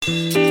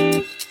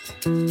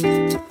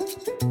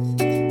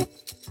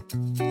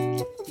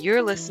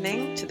You're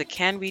listening to the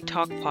Can We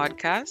Talk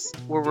podcast,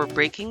 where we're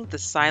breaking the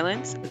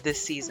silence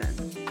this season.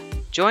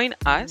 Join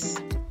us,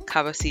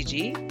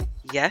 Kabasiji,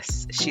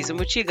 yes, she's a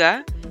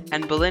Muchiga,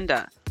 and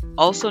Belinda,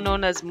 also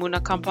known as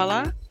Muna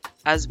Kampala,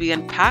 as we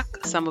unpack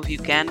some of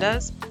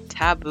Uganda's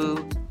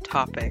taboo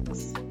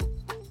topics.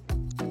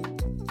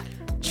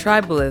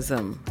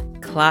 Tribalism,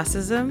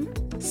 classism,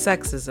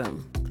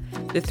 sexism,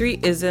 the three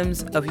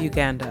isms of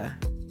Uganda.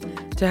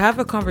 To have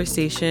a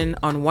conversation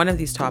on one of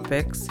these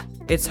topics,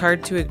 it's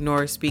hard to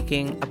ignore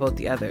speaking about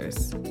the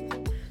others.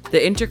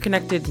 The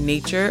interconnected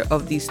nature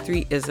of these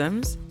three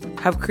isms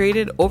have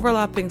created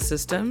overlapping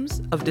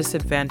systems of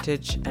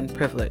disadvantage and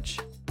privilege.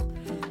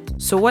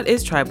 So what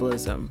is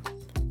tribalism?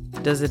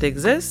 Does it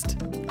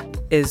exist?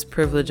 Is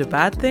privilege a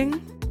bad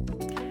thing?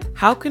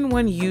 How can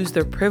one use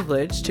their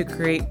privilege to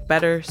create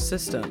better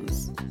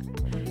systems?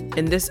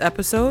 In this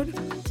episode,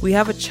 we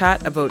have a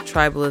chat about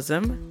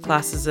tribalism,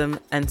 classism,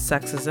 and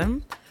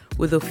sexism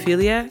with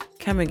Ophelia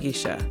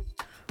Kemigisha,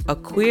 a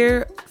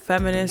queer,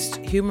 feminist,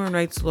 human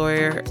rights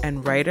lawyer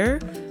and writer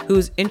who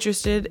is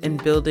interested in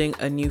building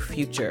a new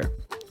future,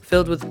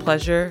 filled with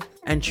pleasure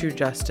and true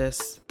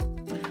justice.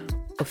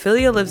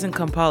 Ophelia lives in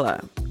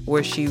Kampala,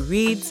 where she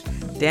reads,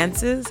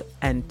 dances,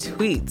 and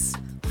tweets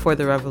for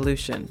the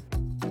revolution.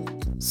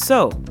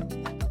 So,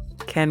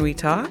 can we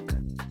talk?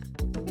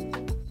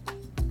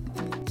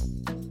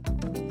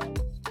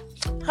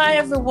 Hi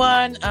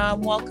everyone,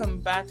 welcome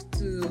back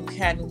to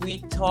Can We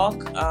Talk?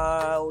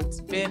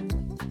 It's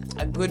been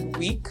a good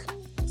week.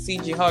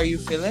 CG, how are you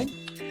feeling?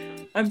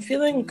 I'm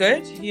feeling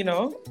good,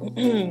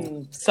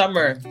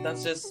 summer.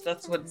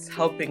 That's what's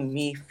helping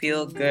me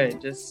feel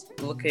good. Just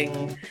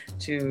looking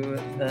to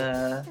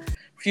the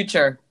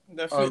future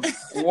of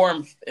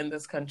warmth in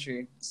this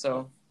country.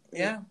 So,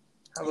 yeah.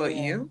 How about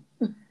you?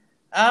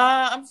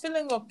 I'm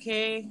feeling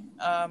okay.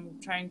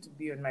 Trying to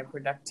be on my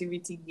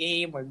productivity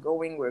game. We're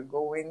going.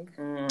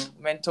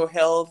 Mental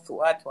health,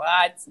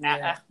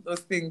 those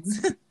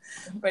things.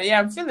 But yeah,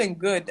 I'm feeling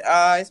good.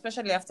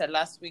 Especially after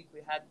last week, we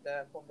had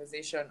the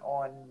conversation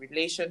on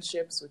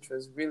relationships, which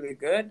was really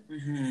good.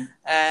 Mm-hmm.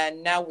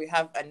 And now we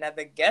have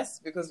another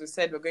guest because we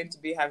said we're going to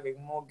be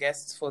having more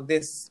guests for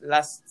this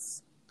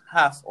last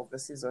half of the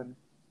season.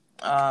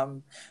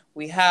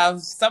 We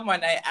have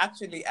someone I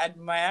actually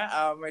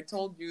admire.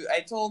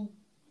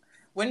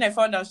 When I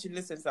found out she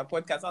listens to the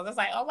podcast, I was just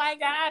like, oh my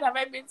God, have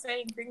I been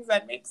saying things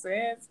that make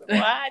sense?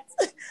 What?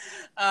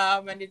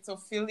 And it's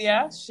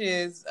Ophelia.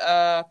 She's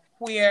a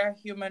queer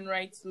human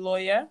rights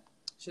lawyer.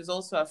 She's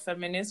also a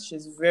feminist.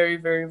 She's very,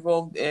 very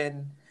involved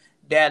in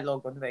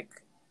dialogue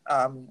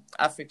on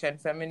African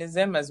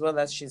feminism, as well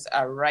as she's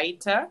a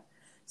writer.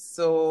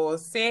 So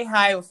say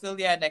hi,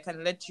 Ophelia, and I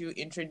can let you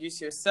introduce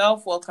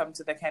yourself. Welcome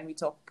to the Can We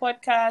Talk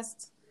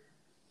podcast.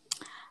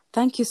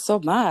 Thank you so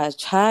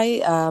much.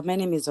 Hi, my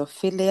name is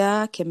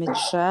Ophelia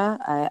Kemigisha.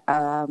 I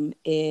am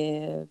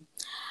a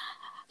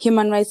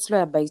human rights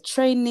lawyer by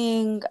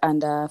training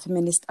and a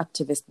feminist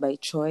activist by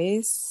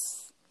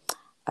choice.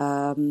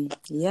 And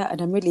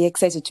I'm really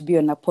excited to be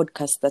on a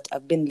podcast that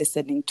I've been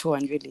listening to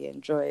and really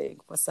enjoying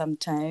for some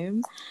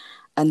time.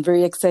 And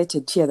very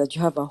excited to hear that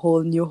you have a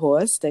whole new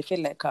host. I feel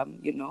like I'm,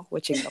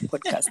 watching the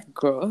podcast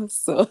grow.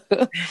 So,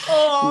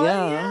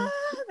 yeah,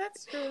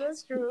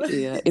 that's true.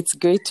 Yeah, it's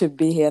great to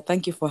be here.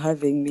 Thank you for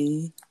having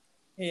me.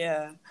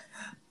 Yeah.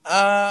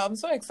 I'm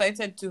so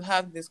excited to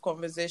have this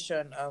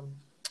conversation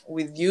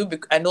with you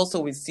and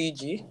also with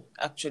CG,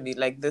 actually,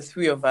 like the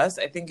three of us.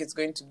 I think it's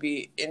going to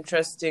be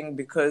interesting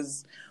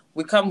because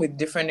we come with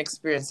different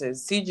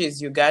experiences. CG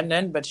is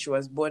Ugandan, but she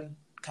was born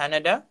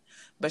Canada.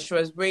 But she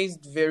was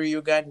raised very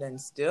Ugandan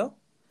still,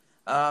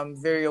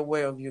 very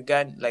aware of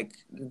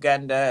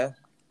Uganda.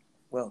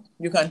 Well,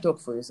 you can talk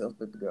for yourself,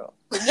 baby girl.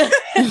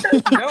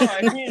 No,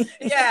 I mean,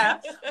 yeah.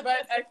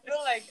 But I feel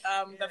like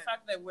the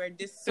fact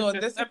that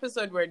this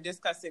episode we're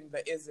discussing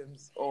the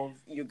isms of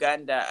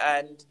Uganda,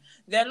 and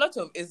there are a lot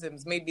of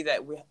isms maybe that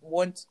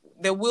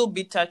they will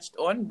be touched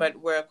on, but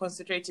we're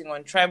concentrating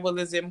on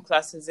tribalism,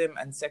 classism,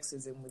 and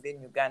sexism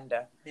within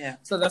Uganda. Yeah.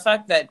 So the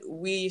fact that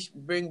we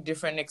bring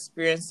different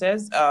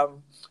experiences,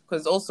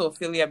 because also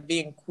Ophelia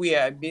being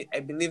queer,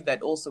 I believe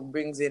that also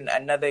brings in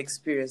another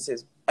experience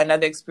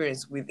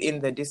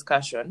within the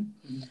discussion.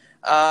 Mm-hmm.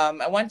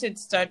 I wanted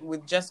to start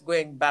with just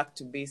going back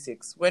to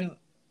basics. When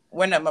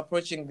I'm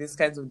approaching these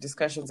kinds of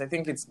discussions, I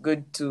think it's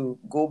good to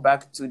go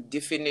back to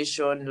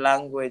definition,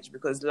 language,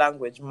 because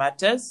language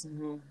matters.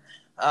 Mm-hmm.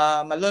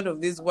 A lot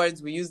of these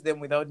words, we use them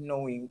without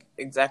knowing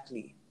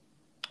exactly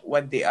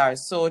what they are.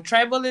 So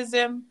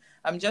tribalism,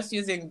 I'm just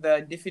using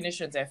the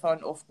definitions I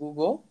found off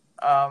Google.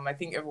 I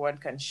think everyone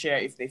can share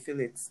if they feel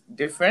it's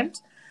different.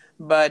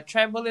 But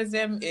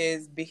tribalism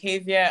is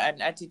behavior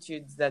and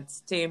attitudes that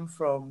stem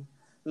from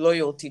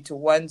loyalty to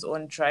one's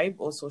own tribe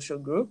or social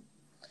group.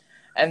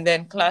 And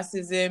then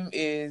classism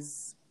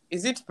is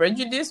is it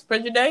prejudice?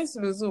 Prejudice?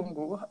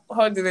 Luzungu?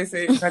 How do they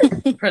say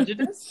it?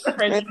 Prejudice?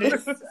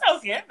 Prejudice.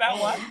 Okay, that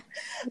one.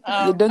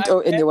 You don't owe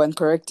anyone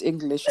correct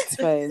English. It's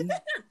fine.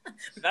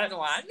 That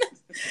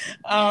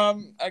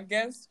one.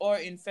 Against or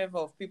in favor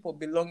of people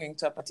belonging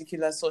to a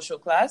particular social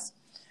class.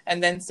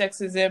 And then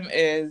sexism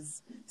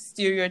is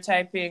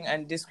stereotyping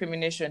and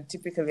discrimination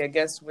typically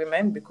against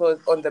women because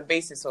on the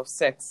basis of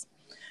sex.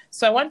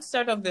 So I want to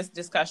start off this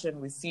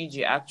discussion with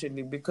CG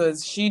actually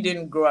because she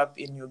didn't grow up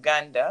in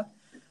Uganda,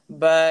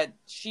 but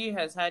she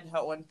has had her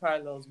own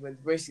parallels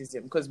with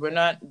racism because we're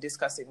not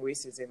discussing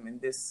racism in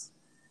this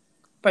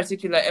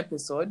particular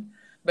episode,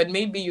 but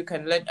maybe you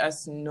can let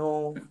us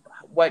know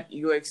what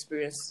your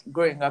experience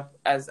growing up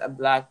as a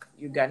Black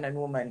Ugandan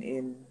woman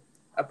in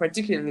a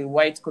particularly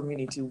white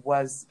community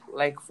was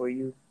like for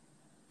you.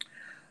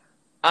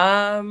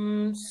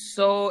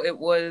 So it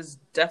was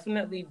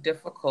definitely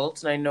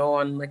difficult, and I know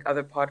on like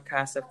other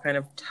podcasts I've kind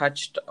of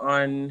touched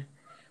on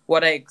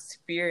what I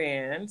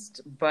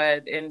experienced,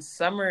 but in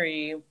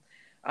summary,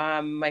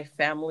 my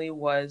family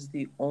was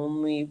the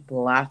only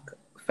Black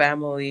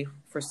family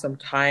for some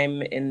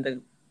time in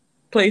the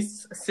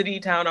city,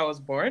 town I was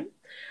born.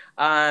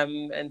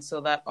 And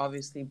so that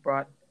obviously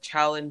brought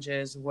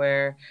challenges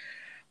where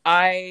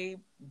I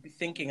be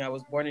thinking I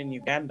was born in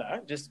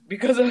Uganda just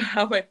because of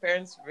how my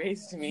parents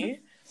raised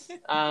me.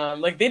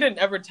 Like they didn't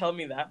ever tell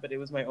me that, but it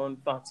was my own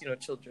thoughts,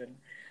 children.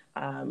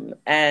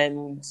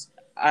 And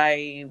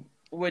I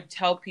would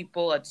tell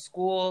people at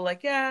school,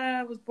 like, yeah,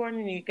 I was born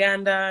in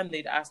Uganda. And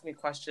they'd ask me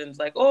questions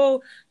like,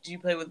 oh, do you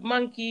play with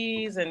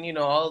monkeys? And,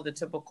 all of the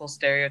typical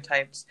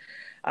stereotypes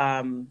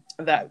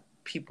that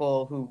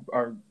people who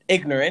are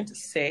ignorant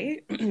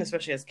say,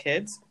 especially as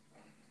kids.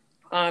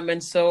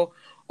 And so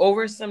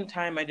over some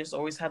time, I just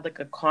always had like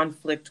a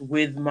conflict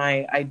with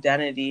my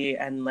identity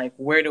and like,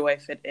 where do I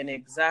fit in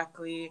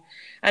exactly?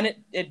 And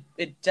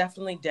it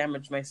definitely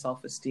damaged my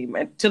self-esteem,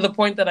 and to the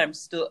point that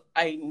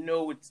I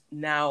know it's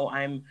now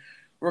I'm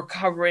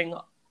recovering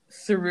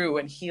through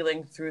and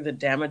healing through the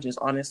damages,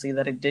 honestly,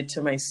 that it did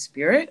to my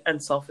spirit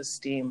and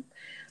self-esteem.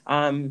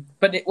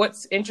 But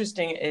what's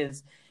interesting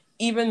is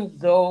even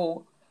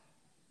though,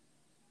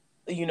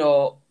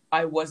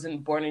 I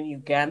wasn't born in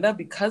Uganda,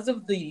 because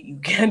of the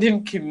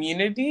Ugandan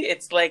community,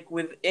 it's like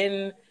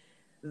within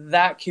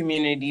that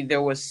community,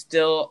 there was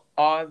still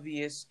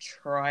obvious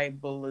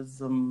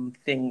tribalism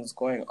things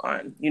going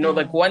on.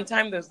 Like one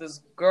time there's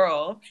this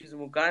girl, she's in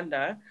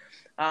Uganda,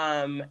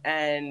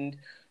 and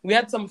we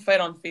had some fight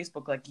on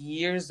Facebook like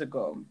years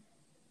ago.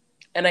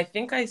 And I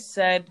think I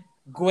said,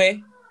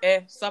 Gwe,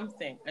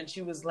 something. And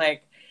she was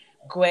like,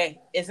 Gwe,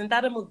 isn't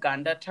that a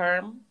Muganda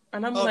term?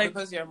 And I'm like,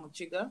 because you're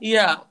Muchiga?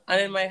 Yeah. And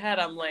in my head,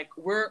 I'm like,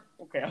 I was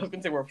going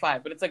to say we're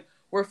 5, but it's like,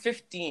 we're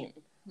 15.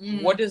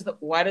 Why does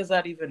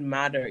that even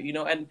matter?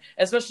 And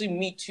especially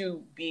me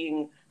too,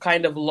 being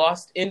kind of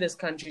lost in this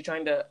country,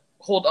 trying to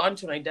hold on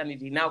to an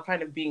identity, now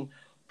kind of being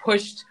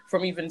pushed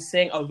from even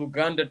saying a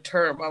Luganda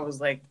term. I was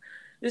like,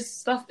 this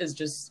stuff is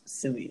just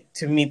silly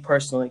to me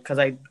personally, because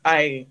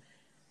I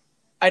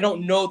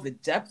don't know the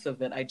depth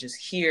of it. I just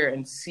hear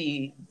and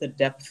see the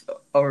depth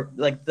or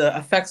like the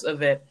effects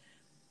of it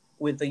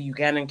with the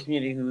Ugandan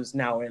community who's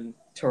now in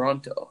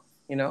Toronto,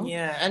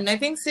 Yeah, and I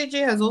think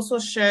CJ has also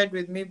shared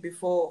with me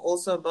before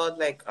also about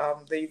like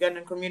the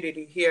Ugandan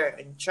community here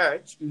in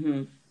church,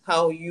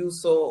 how you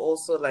saw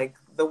also like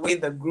the way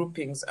the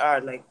groupings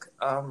are, like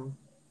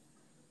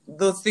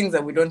those things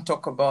that we don't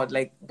talk about,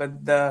 like,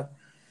 but the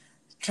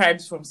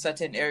tribes from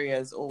certain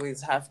areas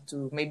always have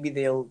to, maybe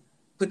they'll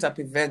put up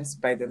events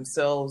by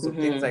themselves or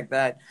things like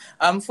that.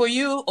 For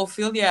you,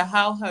 Ophelia,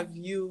 how have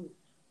you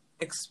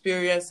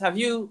experienced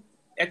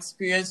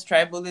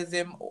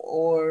tribalism,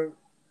 or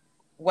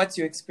what's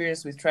your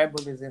experience with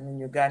tribalism in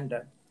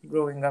Uganda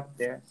growing up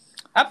there?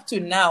 Up to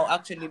now,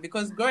 actually,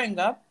 because growing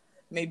up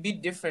may be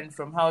different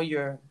from how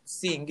you're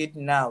seeing it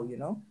now,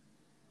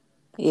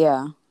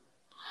 Yeah.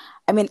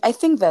 I mean, I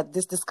think that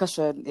this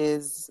discussion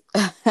is...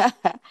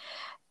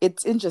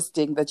 It's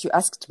interesting that you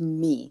asked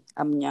me,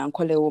 a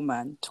Nyankole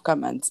woman, to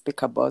come and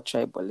speak about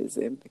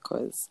tribalism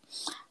because...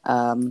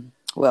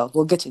 well,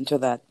 we'll get into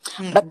that.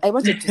 But I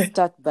wanted to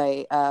start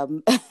by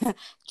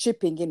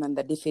chipping in on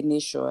the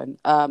definition.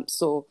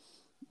 So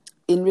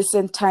in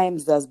recent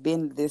times, there's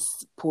been this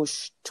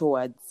push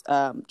towards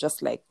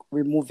just like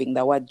removing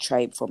the word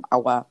tribe from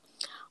our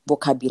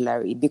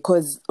vocabulary,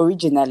 because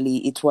originally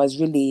it was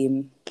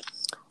really,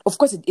 of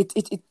course,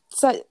 it's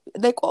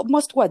like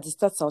most words, it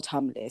starts out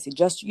harmless. It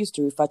just used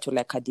to refer to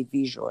like a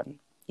division.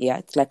 Yeah,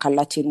 it's like a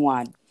Latin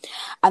word.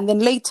 And then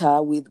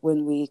later,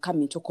 when we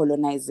come into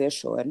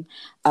colonization,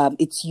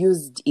 it's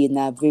used in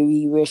a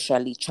very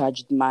racially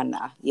charged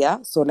manner. Yeah,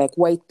 so like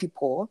white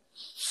people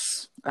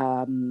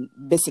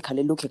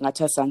basically looking at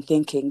us and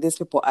thinking these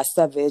people are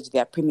savage, they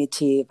are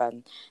primitive,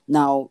 and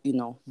now,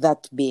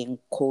 that being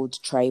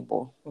called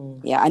tribal.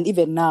 Yeah, and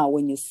even now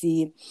when you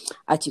see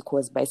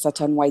articles by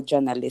certain white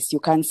journalists, you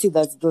can see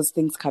that those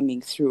things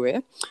coming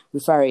through,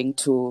 referring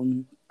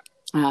to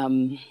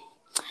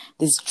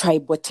these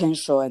tribal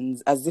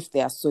tensions as if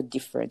they are so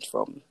different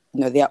from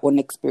their own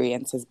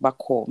experiences back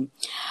home.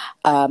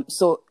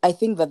 So I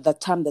think that the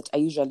term that I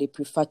usually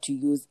prefer to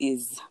use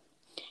is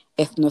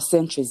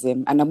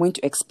ethnocentrism, and I'm going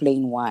to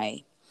explain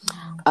why.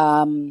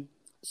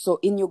 So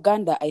in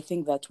Uganda, I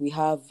think that we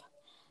have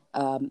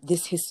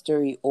this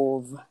history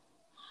of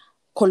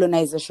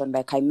colonization,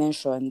 like I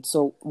mentioned.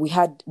 So we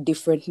had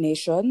different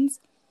nations,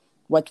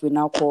 what we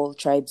now call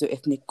tribes or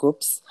ethnic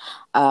groups,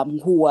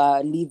 who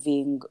are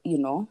living,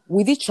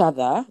 with each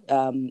other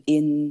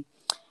in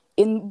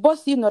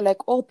both,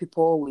 like all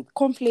people, with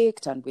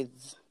conflict and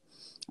with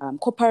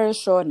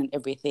cooperation and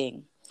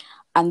everything.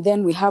 And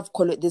then we have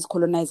these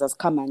colonizers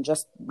come and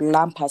just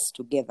lump us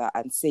together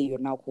and say, you're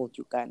now called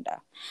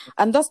Uganda.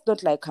 And that's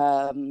not like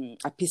a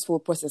peaceful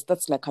process.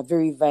 That's like a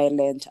very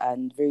violent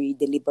and very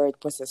deliberate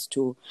process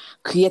to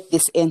create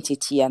this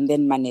entity and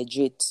then manage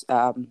it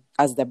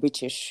as the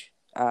British,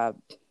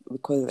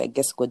 because I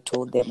guess God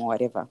told them or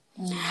whatever.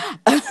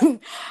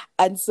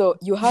 And so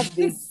you have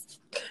this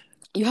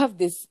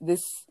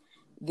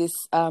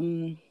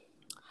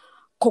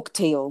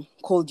cocktail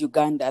called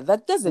Uganda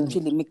that doesn't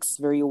really mix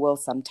very well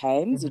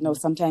sometimes.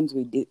 Sometimes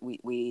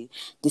we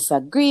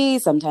disagree,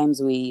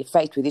 sometimes we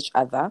fight with each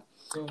other.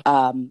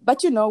 But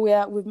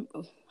we've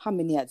how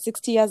many years?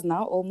 60 years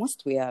now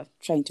almost. We are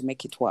trying to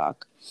make it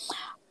work.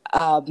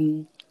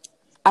 And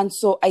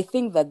so I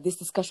think that this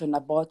discussion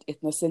about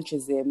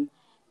ethnocentrism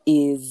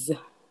there's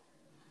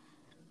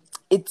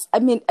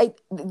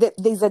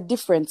a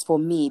difference for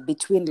me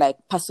between like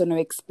personal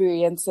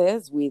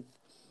experiences with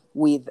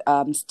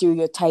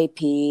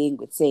stereotyping,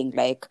 with saying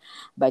like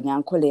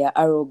Banyankole are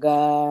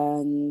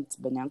arrogant,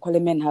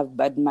 Banyankole men have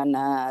bad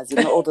manners,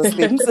 all those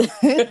things.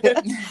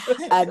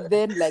 And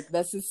then like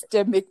the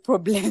systemic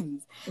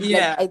problems.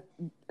 Yeah. Like,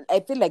 I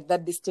feel like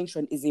that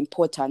distinction is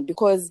important,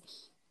 because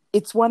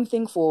it's one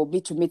thing for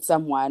me to meet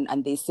someone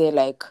and they say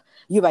like,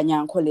 you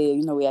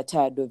Banyankole, we are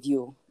tired of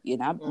you.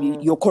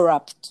 You're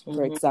corrupt,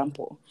 for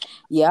example.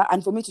 Yeah.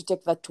 And for me to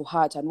take that to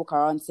heart and walk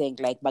around saying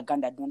like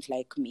Baganda don't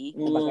like me,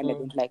 Baganda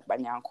don't like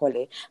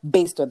Banyankole,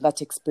 based on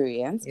that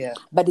experience. Yeah.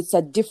 But it's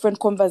a different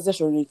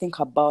conversation when you think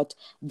about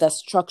the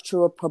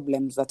structural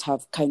problems that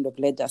have kind of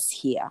led us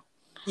here.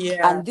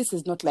 Yeah. And this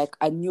is not like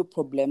a new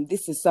problem.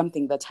 This is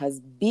something that has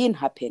been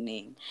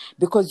happening,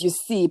 because you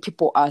see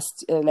people are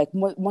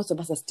most of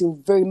us are still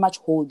very much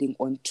holding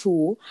on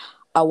to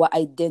our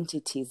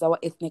identities, our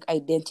ethnic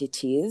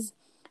identities,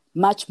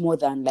 much more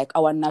than like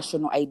our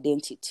national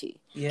identity.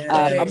 Yes.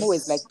 I'm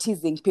always like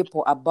teasing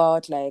people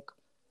about like,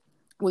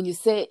 when you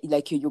say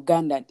like you're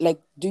Ugandan, like,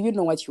 do you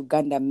know what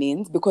Uganda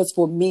means? Because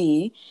for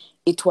me,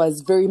 it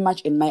was very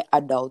much in my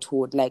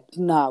adulthood, like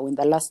now in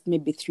the last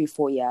maybe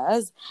 3-4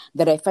 years,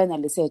 that I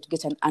finally started to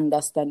get an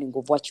understanding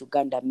of what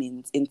Uganda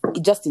means, in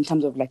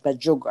terms of like the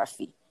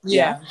geography.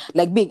 Yeah.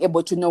 Like being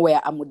able to know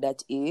where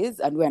Amudat is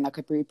and where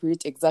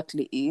Nakapiri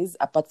exactly is,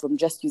 apart from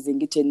just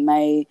using it in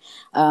my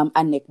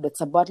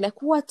anecdotes about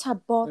like, what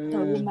about the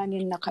woman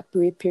in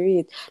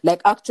Nakapiri?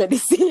 Like actually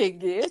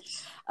seeing it.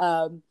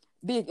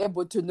 Being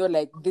able to know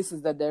like this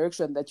is the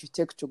direction that you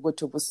take to go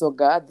to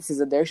Busoga, this is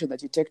the direction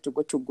that you take to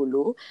go to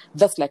Gulu,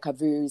 that's like a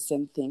very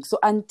recent thing. So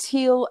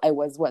until I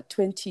was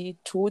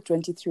 22,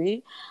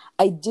 23,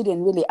 I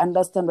didn't really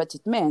understand what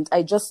it meant.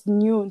 I just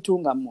knew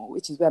Ntungamo,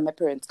 which is where my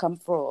parents come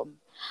from.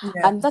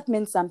 Yeah. And that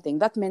meant something.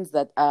 That means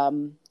that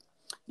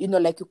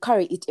like you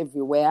carry it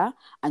everywhere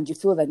and you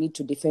feel the need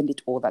to defend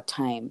it all the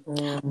time.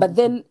 But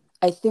then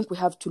I think we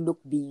have to look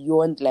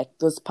beyond like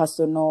those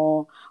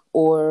personal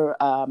or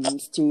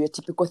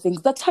stereotypical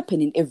things that happen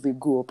in every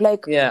group.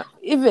 Like,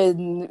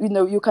 even,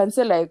 you can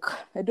say like,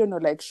 I don't know,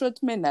 like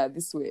short men are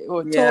this way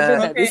or tall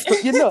men are this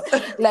way,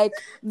 like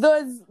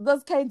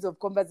those kinds of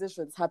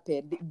conversations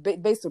happen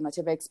based on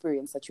whatever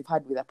experience that you've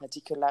had with a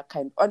particular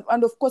kind.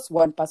 And of course,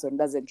 one person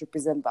doesn't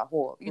represent the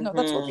whole,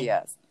 that's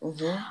obvious.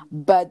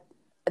 But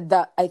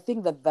I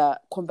think that the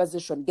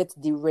conversation gets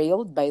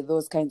derailed by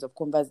those kinds of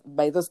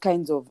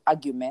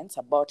arguments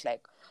about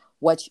like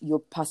what your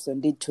person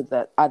did to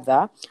the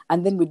other,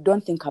 and then we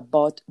don't think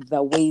about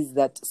the ways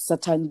that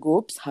certain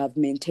groups have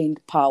maintained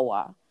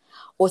power,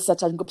 or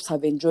certain groups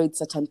have enjoyed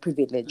certain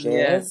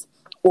privileges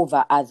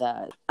over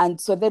others,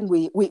 and so then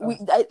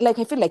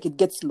I feel like it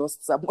gets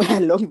lost somewhere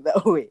along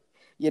the way,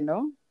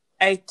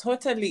 I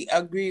totally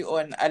agree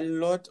on a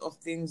lot of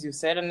things you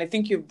said, and I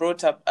think you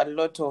brought up a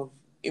lot of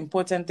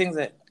important things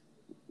that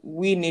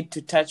we need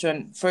to touch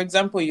on. For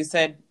example, you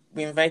said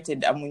we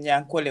invited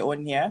Amunyankole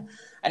on here,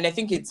 and I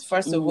think it's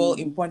first of all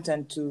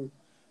important to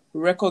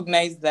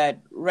recognize that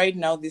right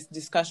now this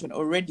discussion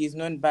already is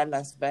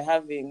non-balanced by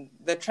having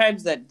the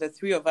tribes that the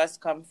three of us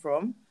come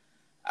from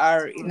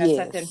are in a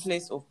certain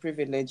place of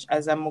privilege.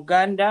 As a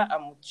Muganda, a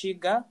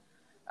Muchiga,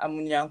 a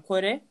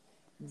Munyankore,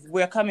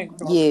 we're coming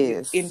from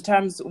in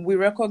terms, we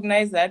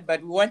recognize that,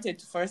 but we wanted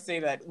to first say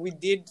that we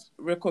did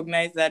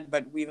recognize that,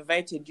 but we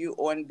invited you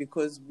on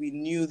because we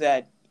knew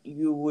that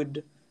you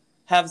would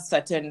have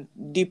certain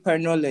deeper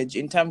knowledge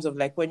in terms of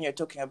like when you're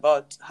talking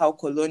about how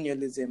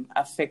colonialism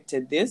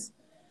affected this.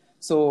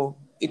 So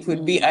it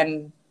would be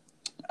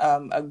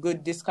a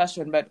good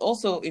discussion, but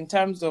also in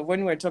terms of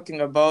when we're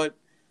talking about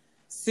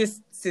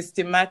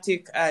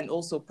systematic and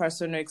also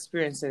personal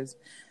experiences.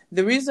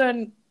 The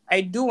reason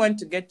I do want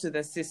to get to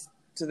the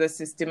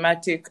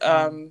systematic,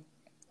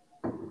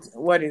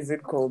 what is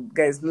it called,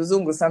 guys?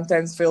 Luzungu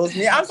sometimes fails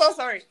me. I'm so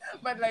sorry,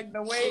 but like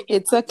the way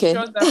It's okay. it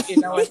shows up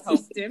in our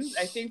systems,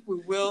 I think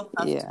we will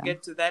have to Yeah.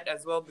 get to that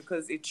as well,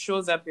 because it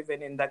shows up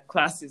even in the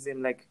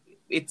classism. Like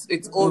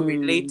it's all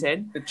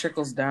related. It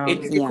trickles down.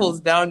 It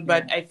trickles down.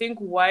 But I think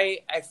why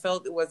I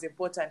felt it was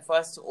important for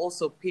us to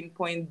also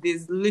pinpoint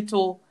these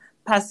little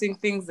passing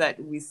things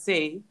that we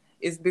say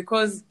is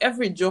because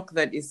every joke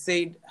that is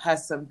said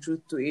has some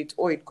truth to it,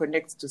 or it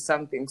connects to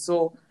something.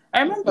 So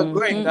I remember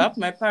growing up,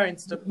 my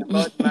parents talking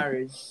about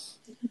marriage.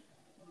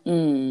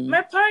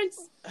 My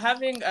parents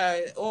having,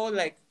 or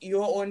like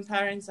your own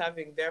parents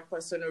having their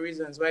personal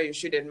reasons why you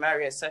shouldn't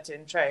marry a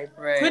certain tribe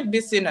could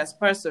be seen as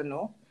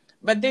personal,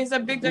 but there's a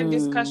bigger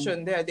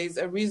discussion there. There's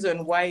a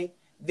reason why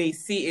they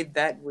see it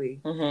that way.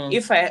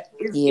 If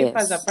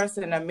as a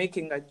person I'm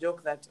making a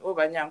joke that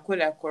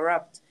Banyankole are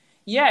corrupt,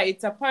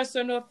 it's a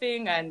personal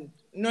thing, and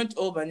not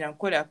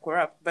Banyankole are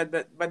corrupt,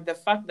 but the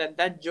fact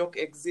that joke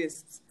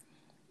exists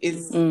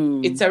is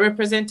it's a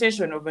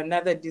representation of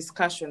another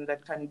discussion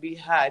that can be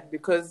had,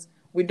 because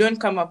we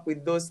don't come up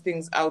with those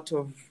things out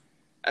of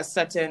a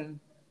certain,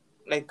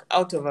 like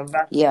out of a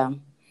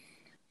vacuum.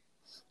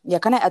 Yeah,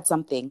 can I add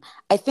something?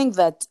 I think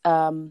that,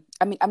 I'm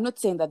not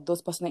saying that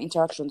those personal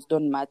interactions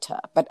don't matter,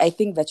 but I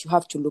think that you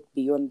have to look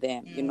beyond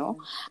them, you know?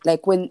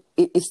 Like when,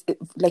 it's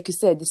like you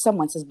said, if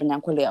someone says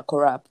Banyankole are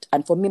corrupt,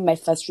 and for me, my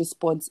first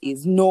response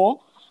is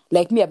no.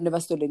 Like me, I've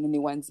never stolen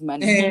anyone's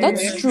money.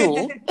 That's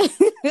true.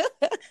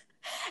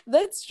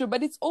 That's true,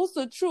 but it's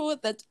also true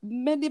that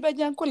many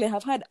Banyankole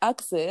have had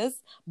access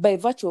by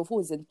virtue of who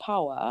is in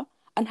power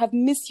and have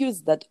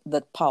misused that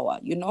power,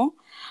 you know?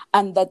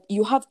 And that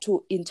you have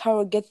to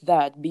interrogate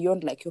that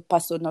beyond like your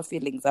personal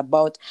feelings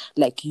about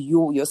like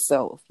you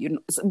yourself, you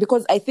know?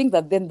 Because I think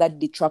that then that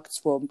detracts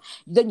from,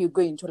 then you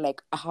go into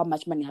like, how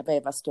much money have I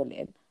ever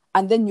stolen?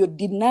 And then you're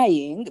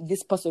denying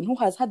this person who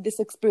has had this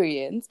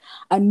experience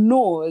and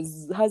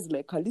has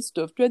like a list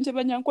of 20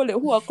 Banyankole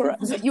who are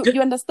corrupt. So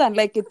you understand?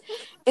 Like it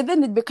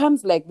then it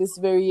becomes like this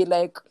very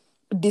like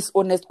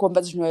dishonest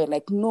conversation where you're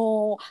like,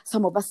 no,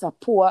 some of us are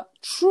poor.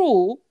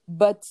 True,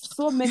 but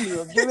so many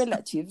of your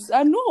relatives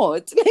are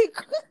not.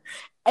 Like,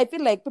 I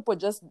feel like people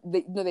just,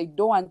 they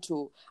don't want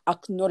to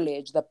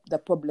acknowledge the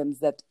problems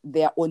that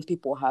their own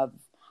people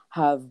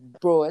have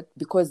brought,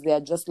 because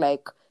they're just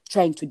like,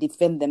 trying to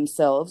defend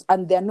themselves,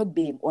 and they're not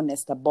being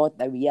honest about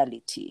the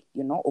reality,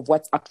 you know, of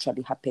what's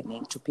actually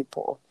happening to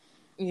people.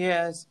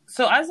 Yes.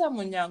 So as a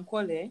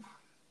Munyankole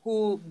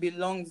who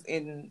belongs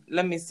in,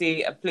 let me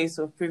say, a place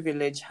of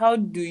privilege, how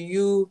do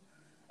you,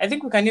 I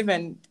think we can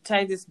even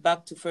tie this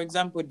back to, for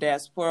example,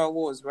 diaspora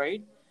wars,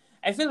 right?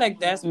 I feel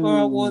like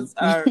diaspora wars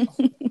are,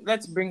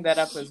 let's bring that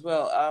up as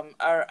well,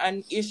 are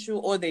an issue,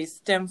 or they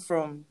stem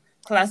from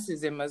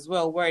classism as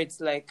well, where it's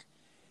like,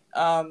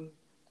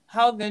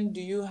 how then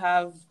do you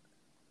have,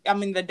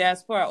 I'm in the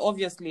diaspora,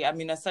 obviously, I'm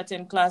in a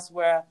certain class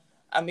where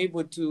I'm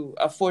able to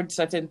afford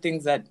certain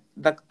things that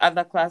the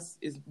other class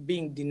is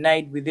being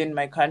denied within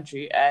my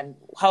country. And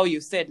how you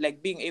said,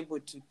 like being able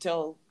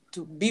to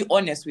be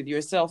honest with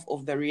yourself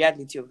of the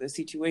reality of the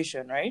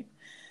situation, right?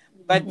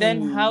 But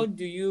then how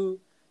do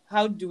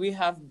we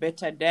have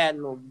better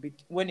dialogue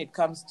when it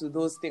comes to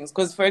those things?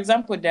 Because, for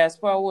example,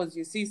 diaspora wars,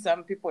 you see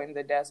some people in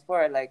the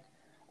diaspora like,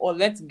 oh,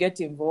 let's get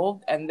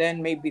involved. And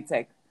then maybe it's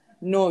like,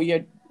 no,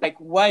 you're like,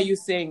 why are you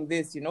saying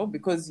this? You know,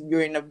 because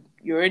you're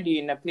already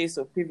in a place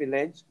of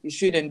privilege. You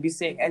shouldn't be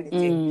saying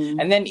anything.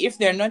 And then if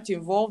they're not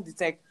involved, it's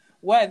like,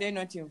 why are they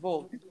not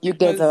involved? You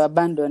guys are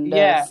abandoned.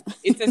 Yeah,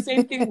 it's the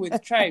same thing with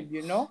tribe,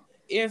 you know?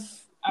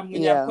 If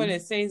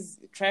Amunyakole says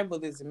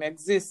tribalism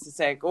exists, it's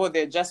like, oh,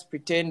 they're just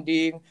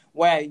pretending.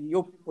 Why are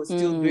your people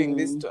still doing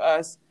this to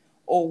us?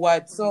 Or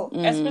what? So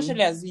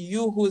especially as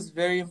you who's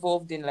very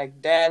involved in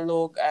like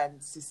dialogue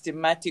and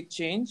systematic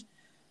change,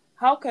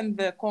 how can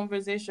the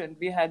conversation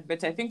be had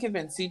better? I think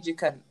even CG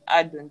can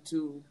add on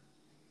to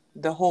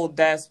the whole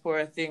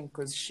diaspora thing,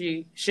 because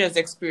she has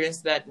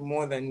experienced that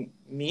more than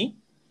me.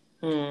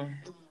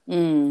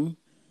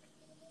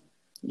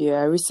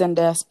 Yeah, recent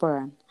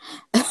diaspora.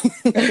 I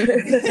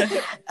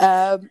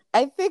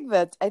think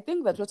that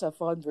what I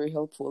found very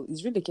helpful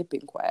is really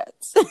keeping quiet.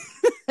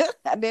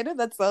 And I know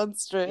that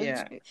sounds strange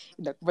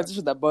in a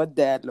conversation about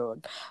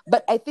dialogue,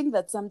 but I think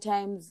that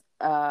sometimes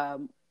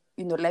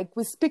like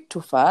we speak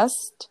too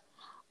fast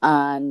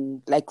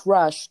and like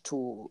rush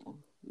to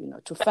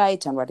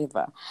fight and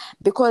whatever,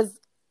 because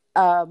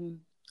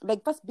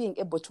like first being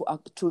able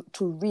to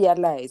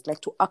realize,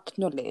 like to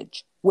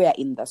acknowledge where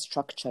in the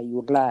structure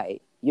you lie,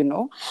 you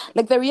know,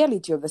 like the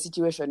reality of the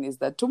situation is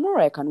that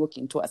tomorrow I can walk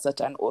into a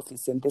certain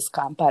office in this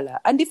Kampala,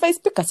 and if I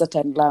speak a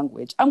certain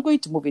language, I'm going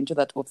to move into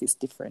that office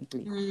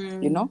differently.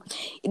 You know,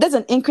 it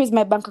doesn't increase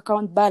my bank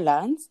account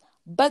balance,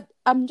 but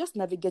I'm just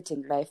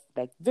navigating life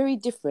like very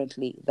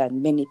differently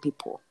than many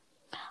people.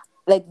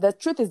 Like the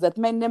truth is that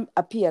my name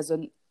appears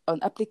on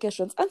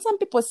applications, and some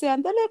people say,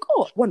 and they're like,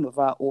 oh, one of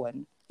our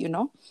own, you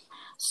know.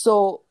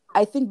 So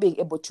I think being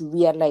able to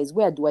realize,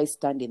 where do I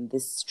stand in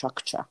this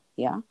structure?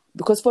 Yeah.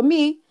 Because for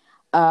me,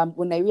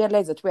 when I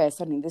realize that where I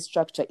stand in this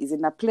structure is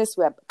in a place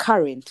where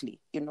currently,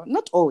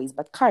 not always,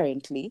 but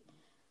currently,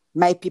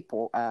 my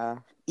people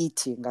are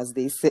eating, as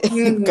they say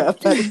in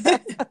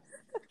Ghana.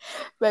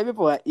 My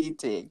people are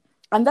eating.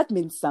 And that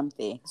means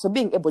something. So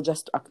being able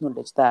just to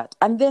acknowledge that.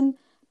 And then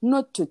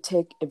not to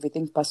take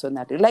everything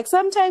personally. Like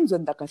sometimes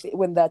when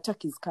the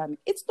attack is coming,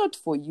 it's not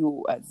for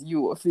you as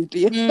you,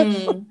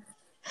 Ophelia.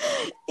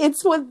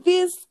 It's for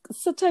this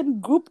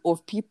certain group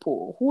of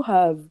people who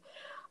have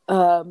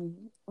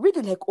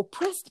really like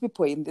oppressed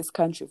people in this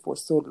country for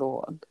so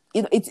long.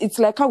 It's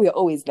like how we're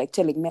always like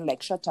telling men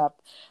like, shut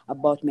up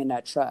about men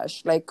are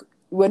trash. Like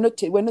we're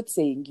not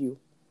saying you,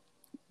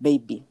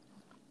 baby.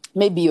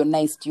 Maybe you're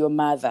nice to your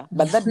mother,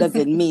 but that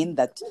doesn't mean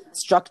that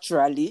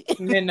structurally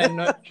men are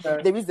not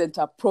trash. There isn't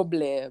a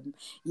problem.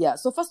 Yeah.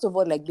 So first of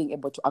all, like being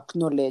able to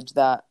acknowledge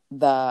the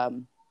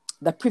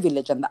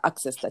privilege and the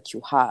access that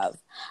you have.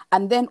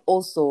 And then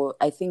also,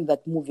 I think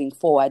that moving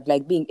forward,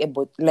 like being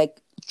able,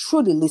 like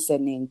truly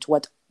listening to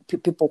what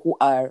people who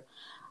are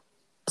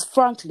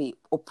frankly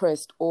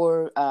oppressed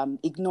or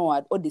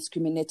ignored or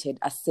discriminated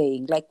are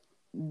saying, like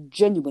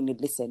genuinely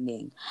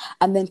listening,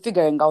 and then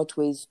figuring out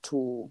ways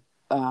to,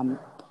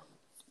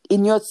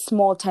 in your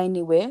small,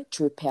 tiny way,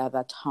 to repair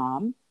that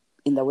harm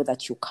in the way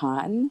that you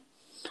can.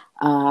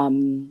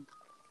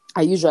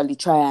 I usually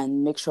try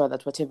and make sure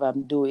that whatever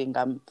I'm doing,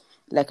 I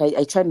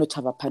try not to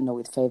have a panel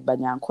with 5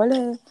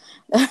 Banyankole.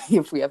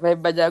 If we have 5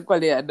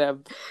 Banyankole and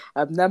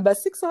I'm number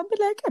 6, I'll be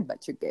like, hey,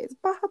 but you guys,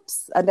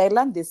 perhaps. And I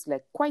learned this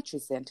like quite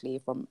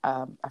recently from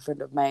a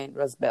friend of mine,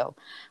 Rosbel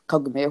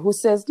Kagume, who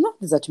says, no,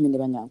 there's too many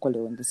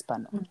Banyankole on this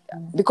panel.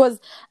 Mm-hmm.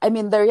 Because, I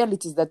mean, the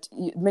reality is that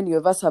many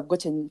of us have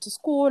gotten into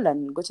school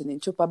and gotten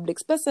into public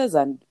spaces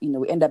and,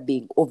 we end up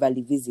being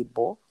overly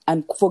visible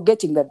and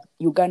forgetting that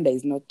Uganda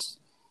is not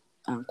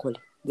Ankole.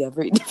 They are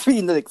very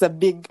different. It's a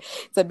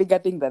bigger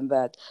thing than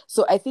that.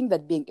 So I think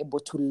that being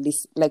able to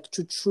listen, like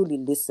to truly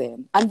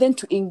listen, and then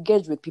to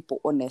engage with people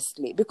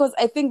honestly, because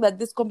I think that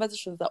these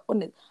conversations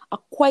are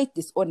quite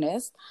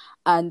dishonest,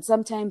 and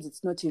sometimes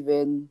it's not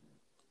even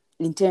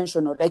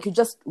intentional. Like you're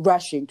just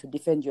rushing to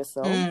defend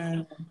yourself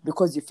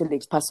because you're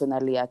feeling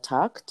personally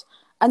attacked,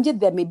 and yet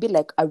there may be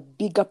like a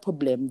bigger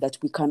problem that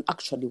we can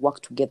actually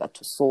work together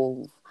to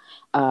solve,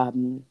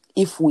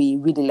 if we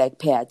really like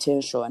pay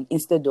attention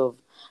instead of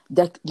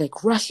that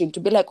like rushing to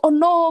be like, oh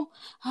no,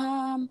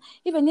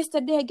 even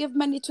yesterday I gave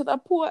money to the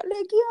poor.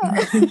 Like,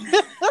 yeah.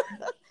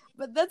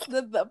 But that's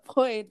not the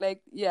point.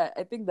 Like, yeah,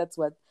 I think that's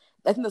what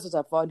I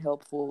found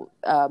helpful.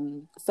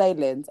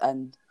 Silence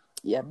and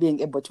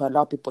being able to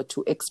allow people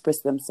to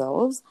express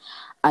themselves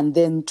and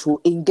then to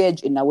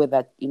engage in a way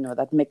that,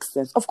 that makes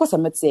sense. Of course,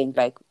 I'm not saying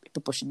like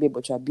people should be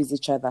able to abuse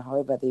each other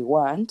however they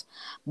want,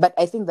 but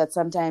I think that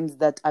sometimes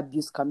that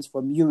abuse comes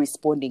from you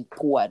responding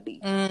poorly,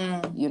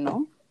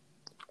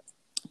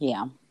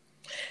 Yeah.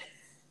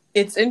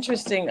 It's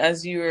interesting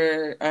as you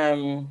were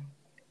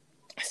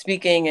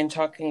speaking and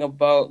talking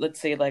about,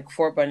 let's say, like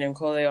 4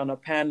 Banyankole on a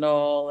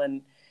panel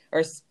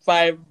or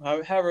 5,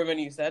 however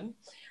many you said,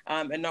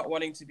 and not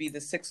wanting to be the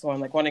 6th one,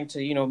 like wanting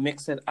to,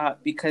 mix it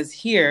up. Because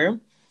here,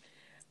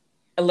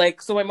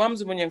 like, so my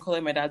mom's a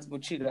Banyankole, my dad's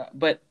Muchiga,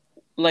 but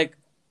like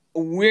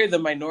we're the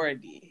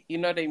minority, you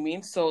know what I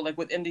mean? So like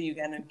within the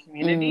Ugandan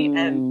community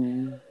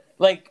and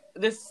like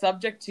this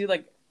subject too,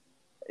 like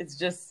it's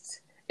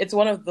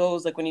one of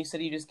those, like when you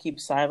said you just keep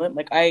silent,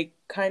 like I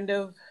kind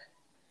of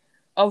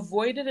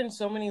avoid it in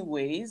so many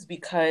ways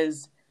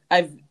because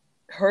I've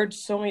heard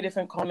so many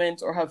different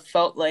comments or have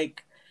felt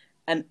like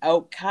an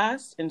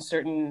outcast in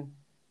certain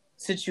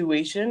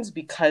situations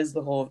because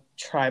the whole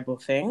tribal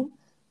thing.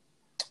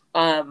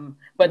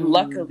 But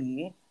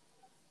luckily,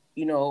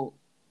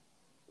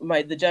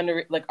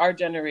 our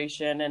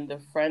generation and the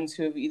friends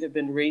who have either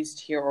been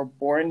raised here or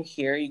born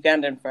here,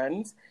 Ugandan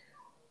friends,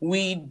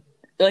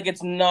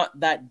 it's not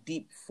that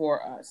deep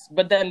for us.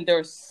 But then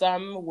there's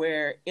some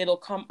where it'll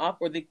come up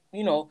or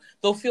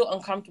they'll feel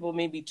uncomfortable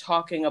maybe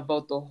talking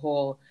about the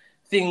whole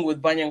thing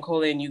with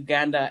Banyankole in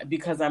Uganda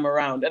because I'm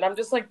around. And I'm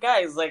just like,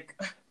 guys, why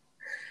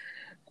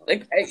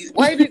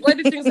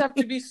do things have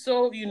to be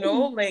so,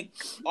 like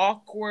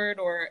awkward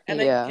I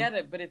get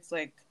it, but it's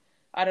like,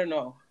 I don't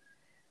know.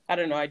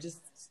 I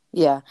just...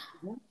 Yeah.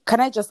 Can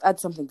I just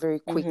add something very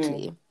quickly?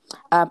 Mm-hmm.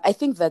 I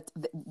think that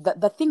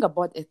the thing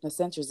about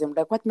ethnocentrism,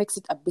 like what makes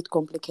it a bit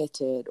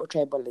complicated, or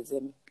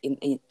tribalism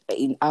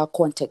in our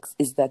context,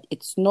 is that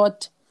it's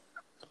not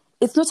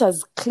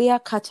as clear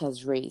cut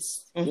as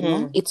race.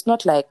 Mm-hmm. It's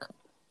not like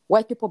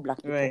white people, black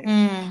people. Right.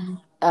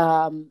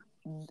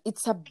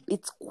 It's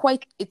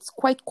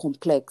quite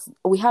complex.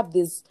 We have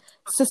these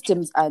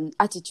systems and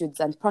attitudes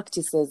and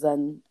practices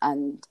and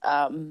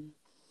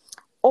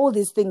all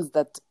these things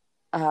that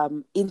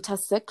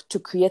intersect to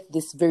create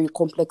this very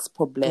complex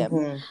problem.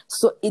 Mm-hmm.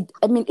 So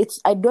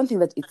I don't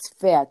think that it's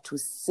fair to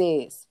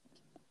say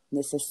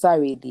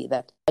necessarily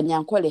that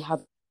Banyankole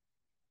have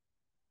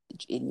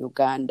in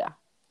Uganda.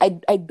 I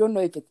don't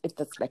know if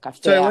that's like a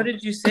fair... Sorry, what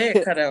did you say?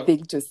 It cut out.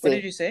 Thing to say. What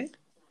did you say?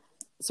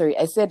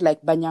 I said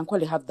like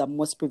Banyankwali have the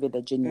most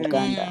privilege in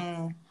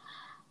Uganda.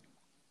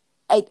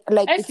 I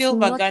it's feel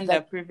not Baganda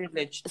that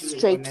privileged too,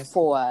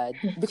 straightforward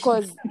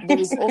because there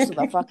is also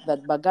the fact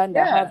that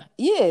Baganda have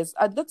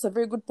that's a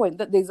very good point,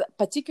 that there's a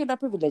particular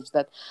privilege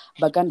that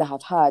Baganda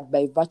have had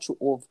by virtue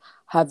of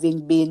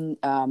having been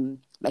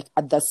like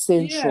at the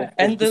central of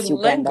and the this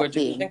Uganda language,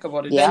 thing. if you think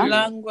about it, The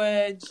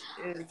language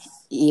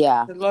is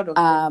a lot of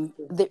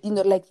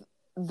like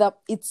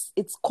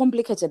it's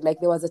complicated. Like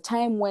there was a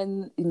time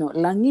when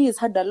Langis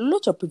had a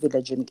lot of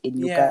privilege in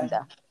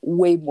Uganda,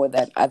 way more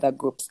than other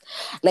groups.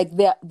 Like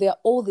there are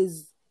all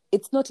these.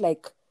 It's not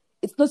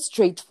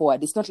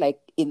straightforward. It's not like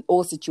in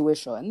all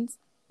situations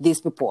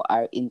these people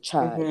are in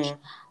charge.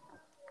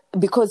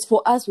 Because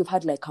for us, we've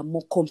had like a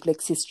more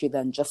complex history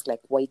than just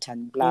like white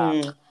and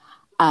black.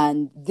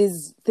 And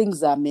these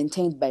things are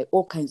maintained by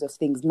all kinds of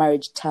things,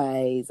 marriage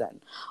ties,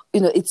 and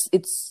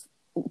it's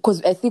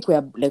because I think we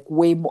are like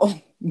way more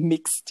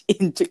mixed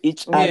into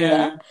each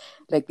other.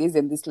 Like there's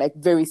this like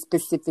very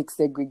specific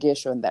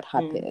segregation that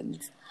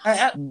happens.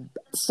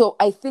 So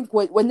I think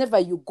whenever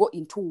you go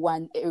into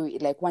one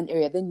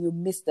area, then you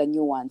miss the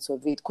nuance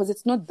of it because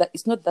it's not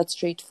that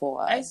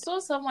straightforward. I saw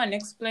someone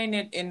explain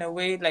it in a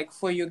way like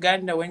for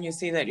Uganda, when you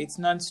say that it's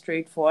not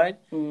straightforward,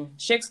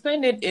 she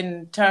explained it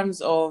in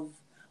terms of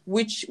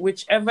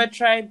whichever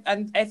tribe,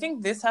 and I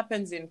think this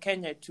happens in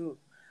Kenya too.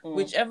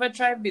 Whichever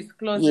tribe is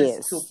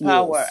closest to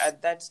power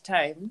at that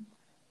time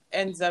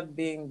ends up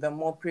being the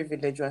more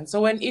privileged one.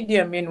 So when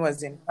Idi Amin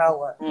was in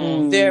power,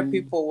 their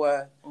people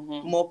were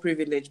more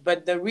privileged.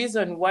 But the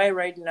reason why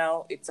right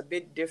now it's a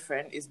bit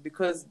different is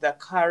because the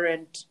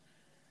current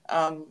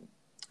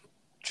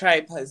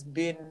tribe has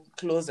been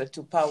closer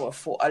to power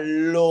for a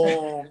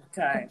long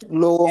time. That's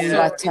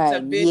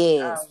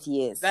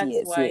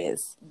why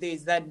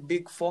there's that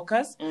big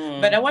focus.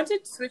 But I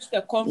wanted to switch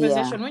the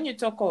conversation. When you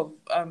talk of,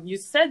 you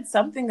said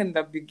something in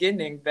the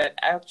beginning that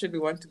I actually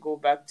want to go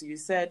back to. You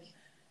said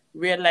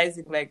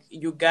realizing like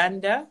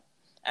Uganda,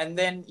 and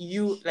then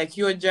you like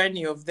your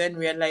journey of then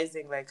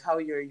realizing like how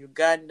you're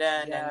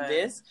Ugandan and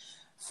this.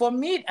 For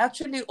me, it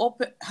actually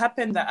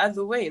happened the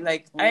other way.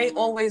 Like, I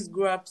always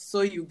grew up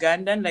so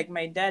Ugandan. Like,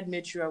 my dad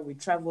made sure we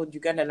traveled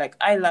Uganda. Like,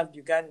 I loved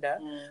Uganda.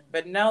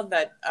 But now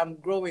that I'm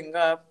growing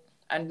up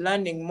and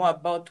learning more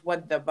about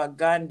what the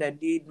Baganda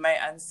did, my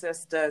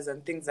ancestors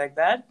and things like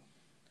that,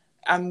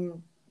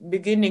 I'm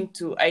beginning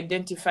to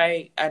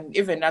identify and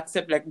even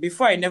accept. Like,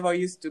 before, I never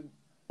used to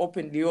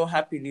openly or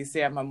happily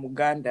say I'm a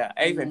Muganda.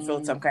 I even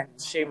felt some kind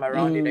of shame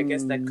around it. I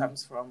guess that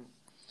comes from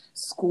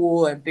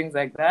school and things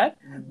like that.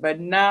 But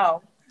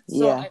now...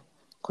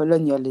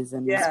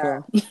 colonialism as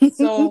well.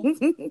 So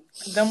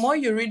the more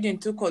you read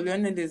into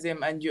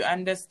colonialism and you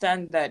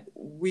understand that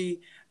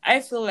I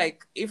feel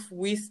like if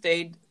we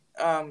stayed,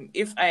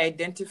 if I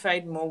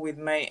identified more with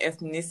my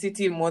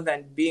ethnicity more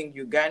than being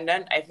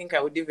Ugandan, I think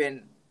I would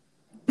even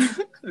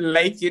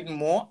like it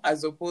more,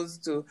 as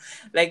opposed to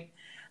like,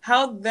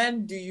 how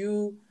then do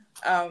you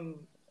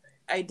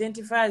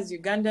identify as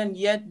Ugandan,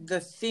 yet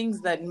the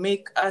things that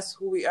make us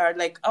who we are,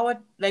 like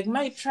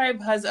my tribe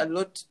has a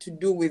lot to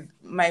do with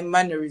my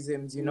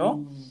mannerisms, like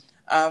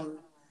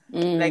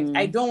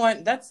I don't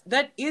want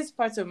that is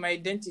part of my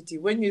identity.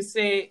 When you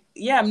say,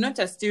 I'm not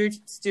a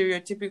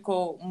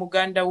stereotypical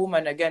Muganda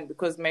woman again,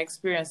 because my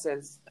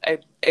experiences I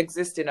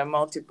exist in a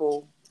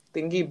multiple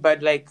thingy,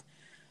 but like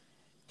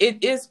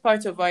it is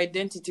part of our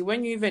identity.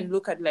 When you even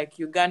look at like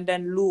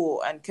Ugandan Luo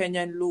and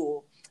Kenyan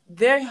Luo,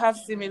 they have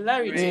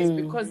similarities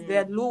because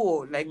they're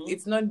Luo. Like,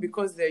 it's not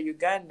because they're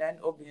Ugandan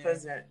or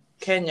because they're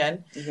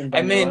Kenyan.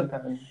 I mean,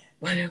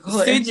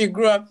 Siji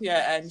grew up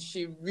here and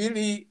she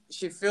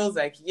feels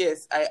like,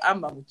 yes, I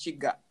am a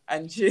Muchiga.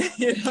 And she,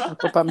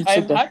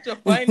 I've had to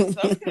find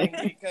something,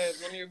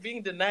 because when you're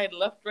being denied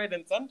left, right,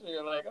 and center,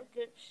 you're like,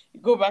 okay, you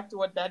go back to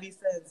what daddy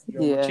says.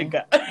 You're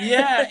Muchiga.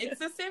 It's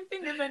the same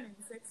thing even in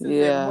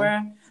sexism,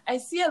 where I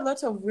see a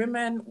lot of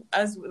women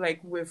as we're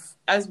like, we're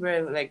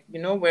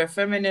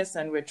feminists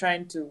and we're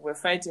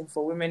fighting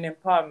for women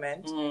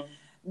empowerment.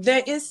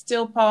 There is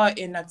still power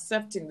in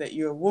accepting that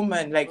you're a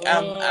woman, like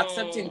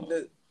accepting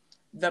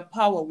the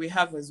power we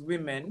have as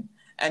women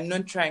and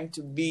not trying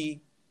to be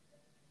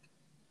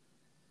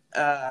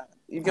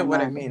you get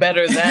what I mean?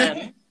 Better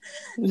than.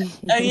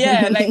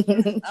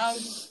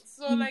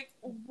 So like,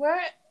 where,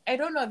 I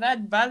don't know,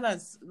 that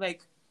balance,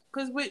 like,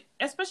 because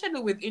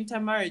especially with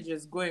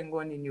intermarriages going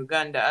on in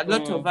Uganda, a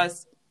lot of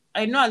us,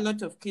 I know a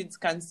lot of kids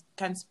can't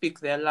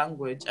speak their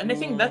language, and I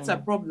think that's a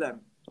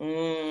problem.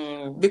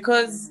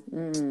 Because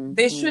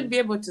they should be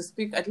able to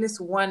speak at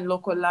least one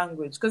local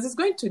language, because it's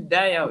going to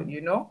die out,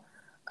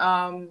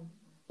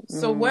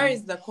 So where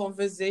is the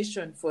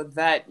conversation for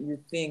that, you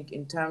think,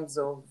 in terms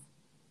of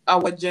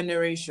our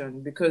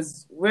generation?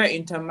 Because we're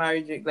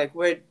intermarrying, like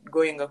we're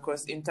going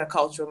across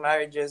intercultural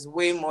marriages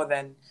way more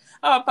than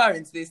our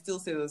parents. They still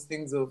say those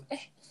things of,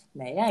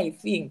 I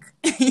think.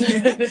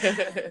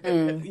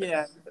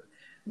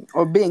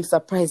 Or being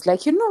surprised, like,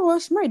 she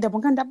married a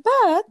Muganda,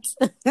 but...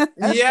 Like,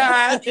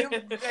 I've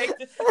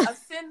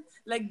seen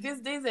like these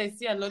days I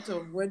see a lot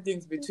of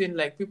weddings between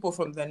like people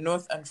from the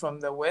north and from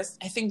the west.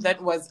 I think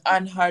that was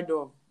unheard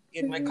of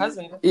in My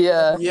cousin.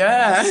 Yeah.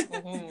 Yeah.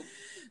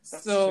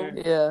 That's So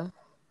true. Yeah.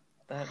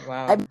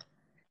 Wow.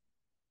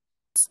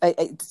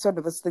 It's one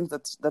of those things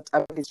that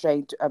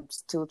I'm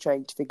still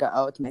trying to figure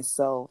out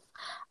myself,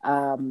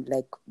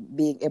 like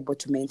being able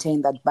to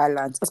maintain that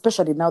balance,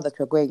 especially now that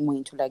we're going more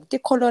into like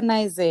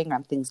decolonizing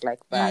and things like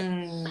that.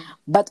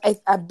 But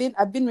I've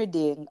been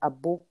reading a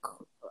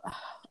book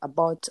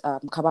about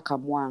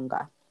Kabaka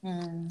Mwanga,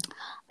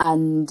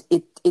 and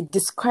it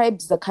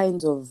describes the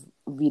kinds of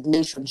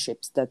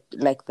relationships that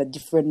like the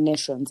different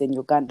nations in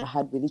Uganda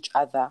had with each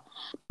other,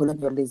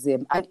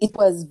 colonialism, and it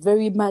was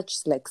very much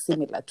like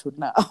similar to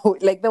now.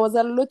 Like there was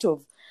a lot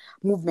of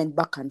movement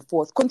back and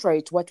forth,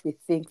 contrary to what we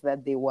think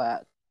that they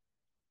were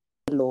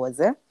laws.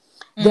 There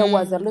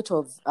was a lot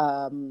of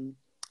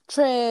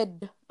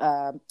trade,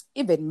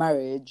 even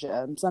marriage.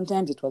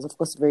 Sometimes it was, of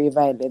course, very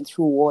violent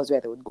through wars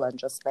where they would go and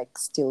just like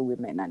steal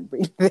women and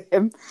bring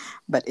them.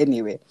 But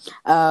anyway,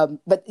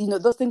 but you know,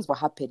 those things were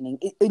happening.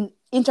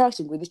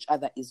 Interacting with each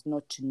other is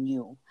not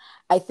new.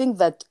 I think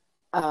that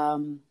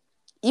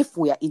if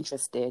we are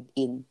interested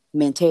in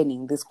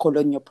maintaining this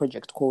colonial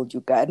project called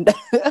Uganda,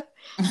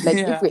 like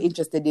if we're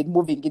interested in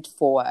moving it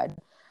forward,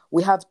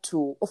 we have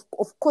to,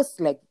 of course,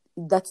 like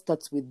that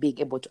starts with being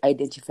able to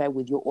identify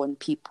with your own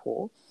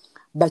people,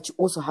 but you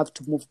also have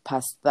to move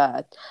past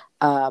that,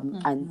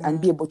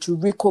 and be able to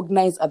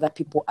recognize other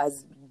people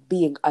as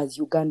being as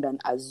Ugandan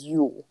as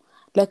you.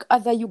 Like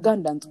other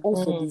Ugandans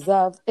also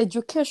deserve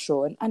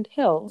education and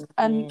health,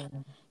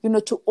 and you know,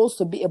 to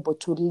also be able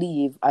to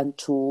live and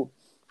to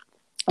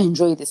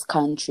enjoy this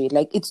country.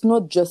 Like it's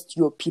not just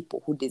your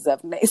people who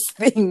deserve nice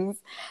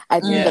things. I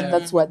think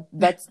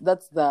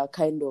that's the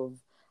kind of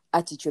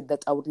attitude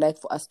that I would like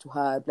for us to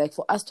have, like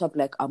for us to have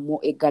like a more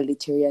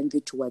egalitarian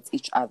view towards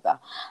each other.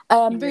 I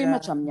am very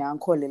much a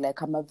Mnyankole,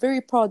 like I'm a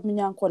very proud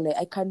Mnyankole.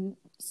 I can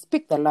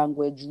speak the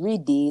language,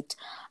 read it,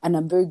 and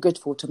I'm very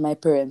grateful to my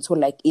parents who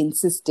like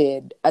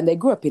insisted, and I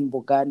grew up in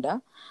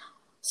Buganda.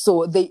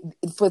 So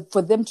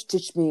for them to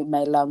teach me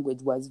my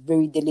language was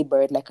very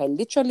deliberate. Like I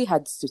literally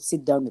had to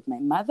sit down with my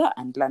mother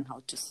and learn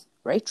how to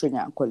write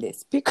Runyankole,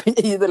 speak,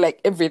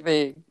 like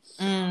everything.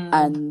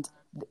 And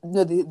you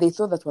know, they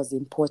thought that was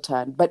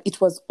important, but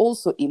it was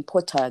also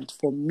important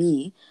for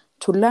me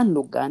to learn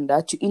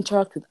Luganda, to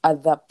interact with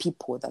other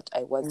people that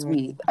I was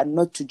with, and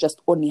not to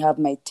just only have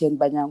my 10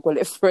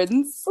 Banyankole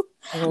friends.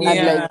 And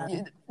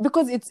like,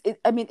 because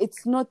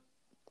it's not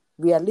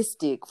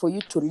realistic for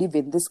you to live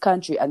in this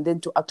country and then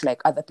to act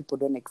like other people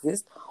don't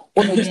exist,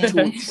 or not to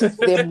treat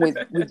them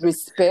with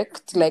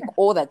respect, like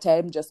all the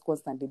time, just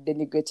constantly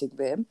denigrating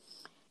them.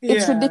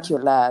 It's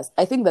ridiculous.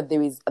 I think that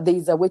there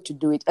is a way to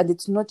do it, and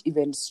it's not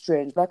even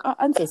strange. Like our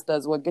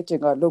ancestors were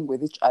getting along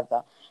with each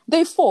other.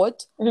 They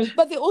fought,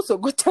 but they also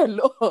got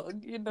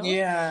along, you know?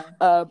 Yeah.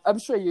 I'm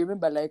sure you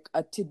remember like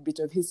a tidbit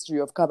of history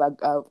of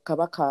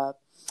Kabaka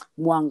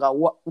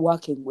Mwanga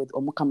working with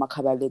Omukama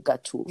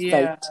Kabalega to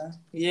fight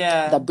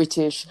the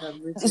British.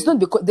 It's not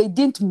because they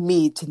didn't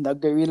meet in the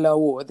guerrilla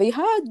war. They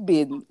had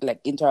been like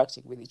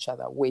interacting with each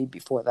other way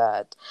before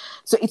that.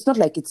 So it's not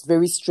like it's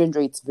very strange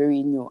or it's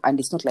very new, and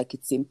it's not like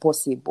it's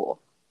impossible.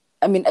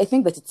 I mean, I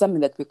think that it's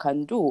something that we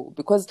can do,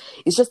 because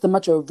it's just a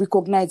matter of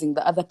recognizing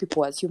the other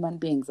people as human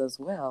beings as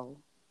well.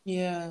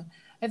 Yeah.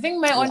 I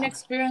think my own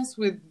experience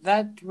with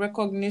that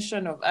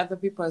recognition of other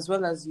people, as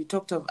well as you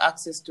talked of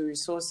access to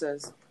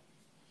resources,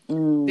 I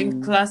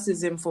think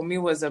classism for me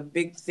was a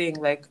big thing.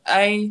 Like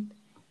I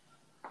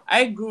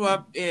grew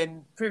up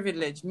in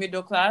privilege,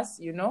 middle class,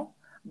 you know,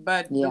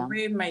 but the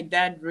way my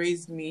dad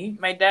raised me,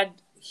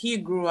 he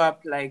grew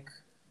up like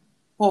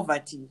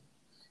poverty.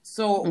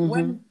 So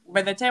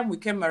by the time we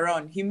came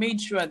around, he made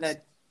sure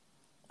that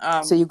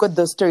so you got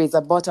those stories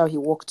about how he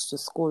walked to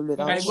school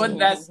without I got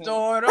that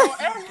story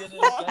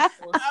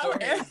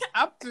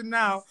up to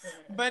now.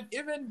 But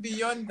even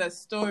beyond the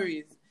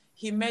stories,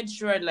 he made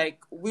sure like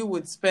we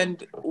would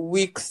spend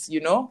weeks,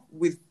 you know,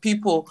 with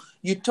people.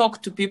 You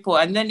talk to people,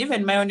 and then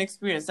even my own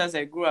experience as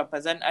I grew up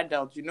as an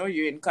adult, you know,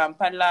 you're in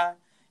Kampala,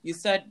 you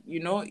start, you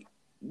know,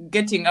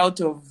 getting out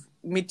of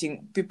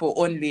meeting people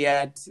only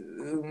at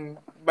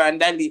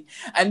Bandali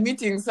and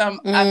meeting some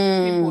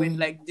other people in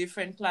like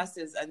different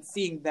classes and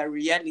seeing the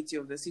reality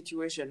of the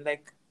situation.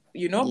 Like,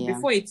 you know,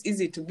 before it's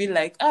easy to be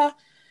like,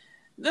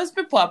 those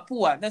people are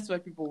poor. That's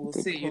what people will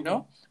say, you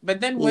know.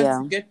 But then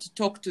once you get to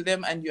talk to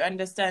them and you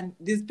understand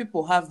these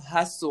people have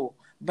hustle,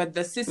 but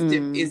the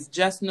system is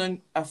just not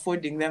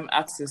affording them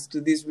access to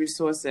these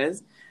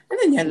resources. And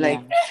then you're like,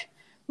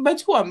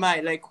 but who am I?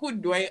 Like, who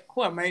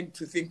am I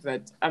to think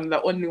that I'm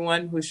the only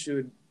one who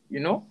should, you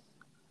know,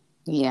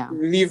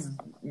 live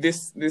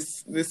this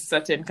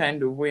certain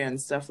kind of way and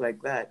stuff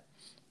like that.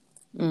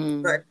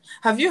 But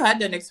have you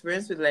had an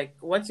experience with like,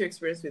 what's your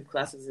experience with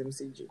classism,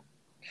 CG?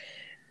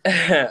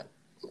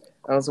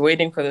 I was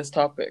waiting for this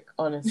topic,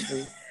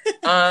 honestly.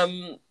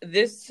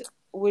 This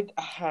would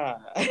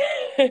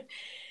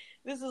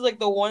this is like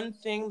the one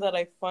thing that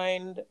I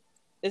find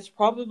is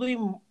probably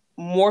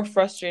more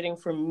frustrating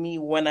for me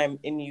when I'm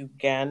in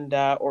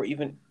Uganda or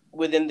even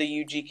within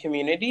the UG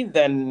community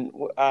than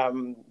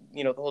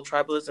the whole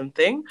tribalism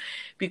thing,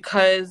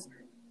 because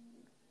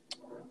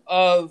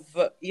of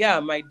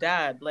my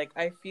dad. Like,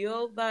 I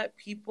feel that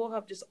people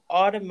have just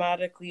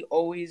automatically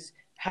always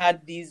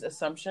had these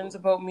assumptions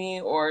about me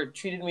or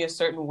treated me a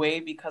certain way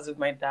because of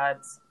my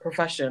dad's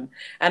profession.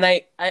 And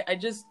I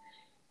just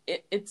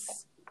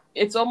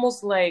it's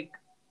almost like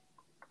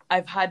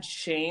I've had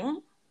shame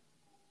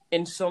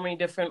in so many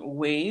different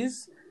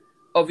ways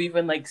of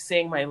even like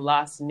saying my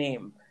last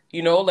name.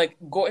 Like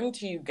going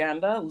to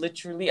Uganda,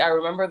 literally, I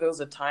remember there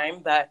was a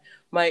time that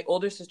my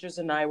older sisters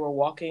and I were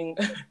walking.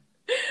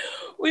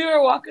 We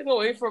were walking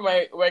away from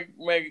my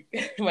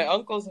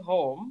uncle's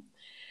home,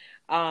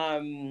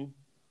 and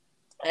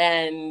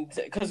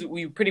because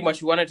we pretty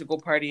much wanted to go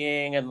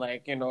partying and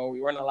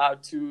we weren't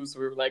allowed to, so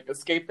we were like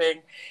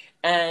escaping,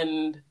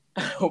 and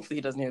hopefully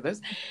he doesn't hear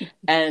this,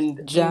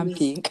 and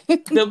jumping.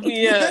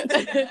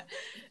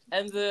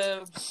 And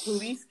the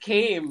police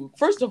came.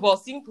 First of all,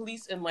 seeing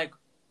police in like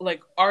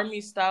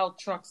army style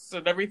trucks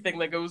and everything,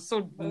 like it was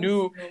so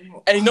new.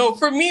 I know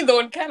for me though,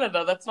 in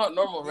Canada, that's not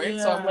normal, right?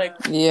 Yeah. So I'm like,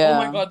 oh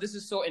my God, this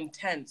is so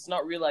intense,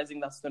 not realizing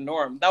that's the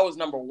norm. That was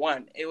number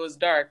one. It was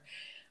dark.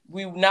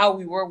 We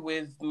were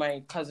with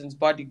my cousin's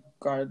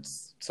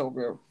bodyguards, so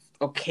we're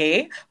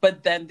okay.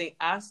 But then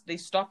they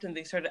stopped and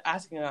they started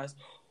asking us,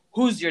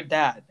 who's your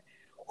dad?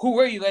 Who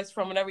are you guys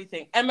from and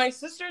everything? And my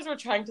sisters were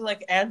trying to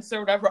like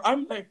answer whatever.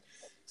 I'm like,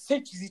 say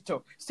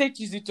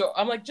Chizito.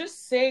 I'm like,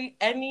 just say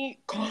any,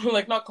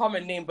 like, not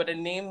common name, but a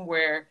name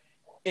where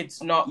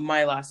it's not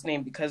my last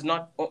name, because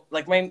not,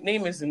 like, my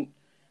name isn't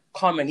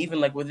common, even,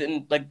 like,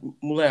 within, like,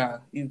 Mulera.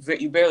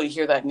 You barely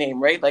hear that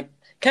name, right? Like,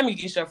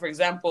 Kemigisha, for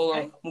example,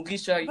 or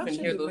Mugisha, you can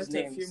hear those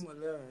names.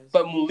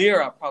 But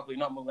Mulera, probably,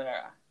 not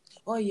Mulera.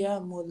 Oh, yeah,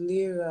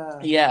 Mulera.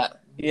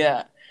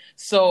 Yeah.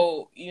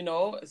 So,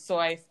 so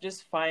I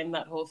just find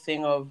that whole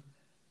thing of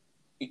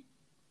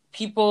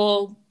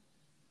people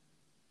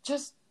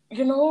just,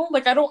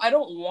 like, I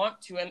don't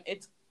want to, and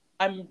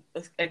I'm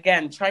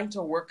again trying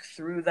to work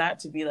through that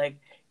to be like,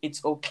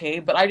 it's okay,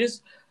 but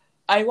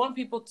I want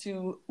people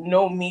to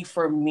know me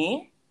for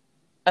me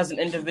as an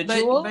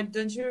individual. But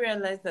don't you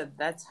realize that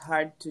that's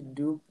hard to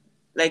do?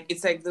 Like,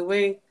 it's like the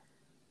way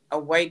a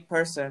white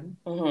person,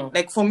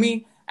 like for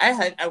me,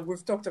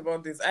 we've talked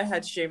about this, I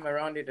had shame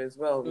around it as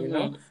well,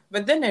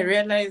 but then I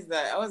realized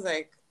that I was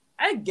like,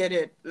 I get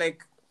it,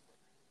 like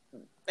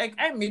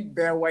I meet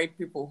bare white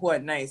people who are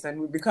nice and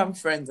we become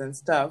friends and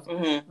stuff.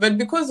 But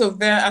because of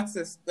their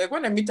access, like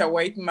when I meet a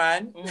white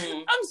man,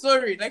 I'm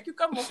sorry, like you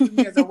come up to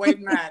me as a white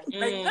man.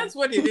 Like that's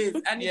what it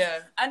is. And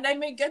and I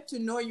may get to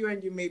know you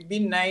and you may be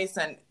nice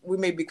and we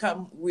may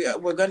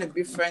we're gonna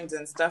be friends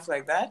and stuff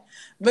like that.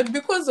 But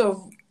because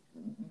of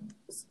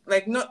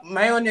like not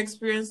my own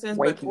experiences,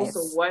 but also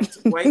what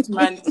white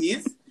man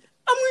is,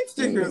 I'm going to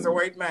take you as a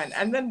white man.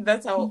 And then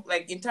that's how,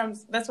 like,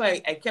 that's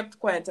why I kept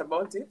quiet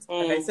about it.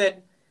 And I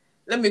said,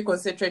 let me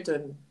concentrate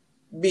on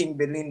being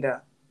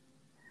Belinda.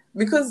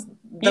 Because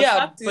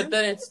but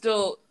then it's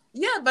still...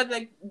 Yeah, but,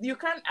 like, you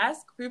can't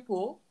ask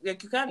people.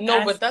 Like, you can't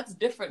but that's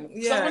different.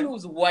 Yeah. Someone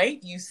who's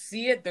white, you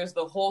see it, there's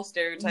the whole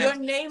stereotype. Your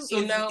name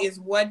is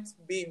what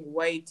being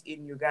white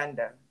in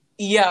Uganda.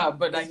 Yeah,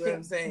 but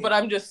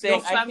I'm just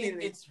saying, I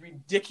think it's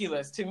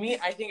ridiculous. To me,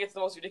 I think it's the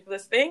most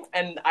ridiculous thing,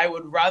 and I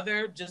would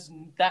rather just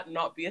that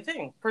not be a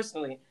thing,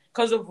 personally,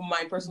 because of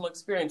my personal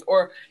experience,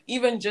 or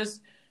even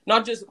just...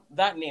 Not just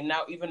that name.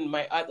 Now, even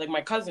my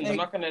cousins, I'm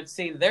not gonna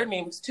say their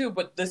names too,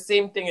 but the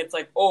same thing. It's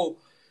like,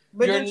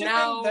 but you're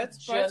now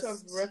that's part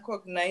of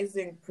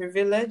recognizing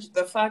privilege.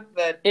 The fact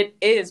that it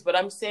is, but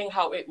I'm saying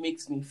how it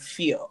makes me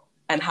feel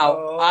and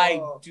how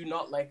I do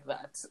not like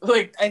that.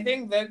 Like, I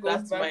think that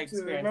goes back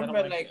to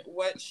remember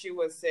what she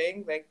was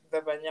saying, like the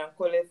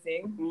Banyankole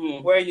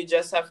thing, where you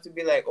just have to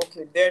be like,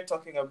 okay, they're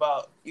talking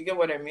about. You get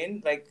what I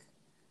mean? Like,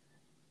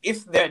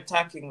 if they're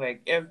attacking,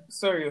 like,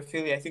 sorry,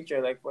 Ophelia, I think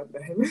you're like, what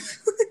the hell?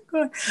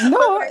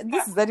 No,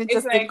 this is an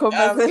interesting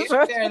conversation.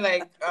 If they're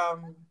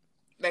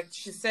like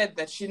she said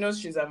that she knows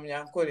she's a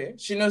Munyankole,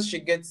 she knows she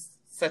gets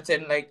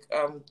certain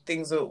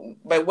things,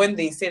 but when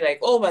they say like,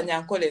 oh,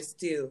 Munyankole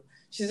still,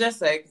 she's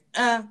just like,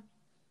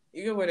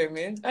 you get what I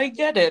mean? I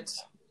get it,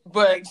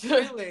 but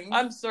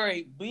I'm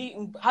sorry,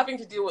 having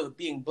to deal with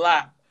being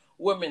Black,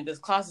 women, there's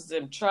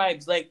classism,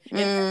 tribes, like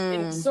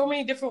in so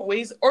many different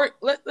ways. Or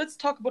let's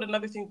talk about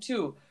another thing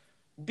too,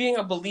 being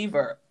a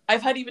believer.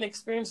 I've had even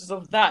experiences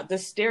of that, the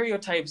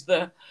stereotypes,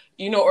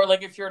 or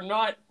like if you're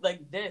not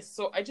like this.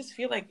 So I just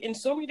feel like in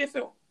so many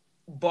different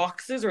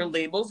boxes or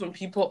labels, when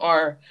people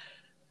are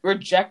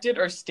rejected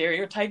or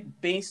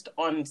stereotyped based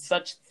on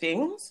such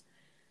things,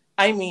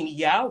 I mean,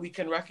 yeah, we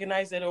can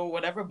recognize it or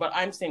whatever, but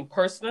I'm saying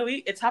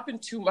personally, it's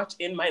happened too much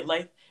in my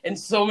life in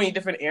so many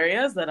different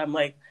areas that I'm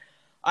like,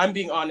 I'm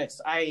being honest.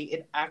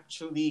 It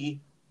actually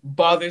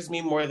bothers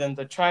me more than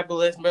the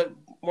tribalism, but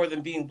more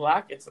than being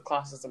Black. It's the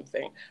classism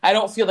thing. I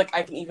don't feel like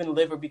I can even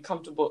live or be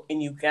comfortable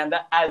in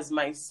Uganda as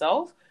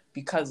myself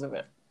because of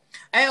it.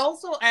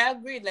 I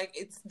agree. Like,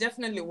 it's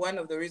definitely one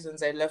of the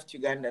reasons I left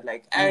Uganda.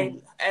 Like,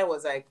 I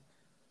was like,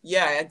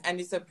 yeah, and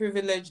it's a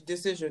privileged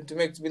decision to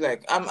make, to be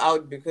like, I'm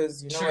out,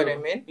 because you know what I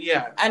mean?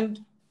 Yeah. And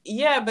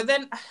yeah, but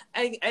then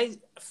I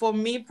for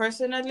me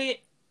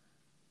personally,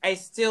 I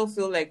still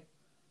feel like,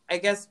 I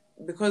guess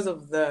because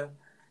of the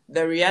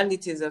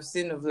realities I've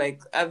seen of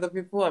like other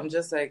people, I'm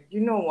just like,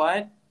 you know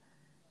what?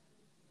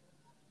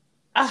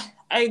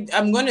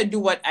 I'm gonna do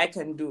what I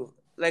can do.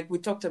 Like we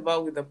talked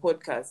about with the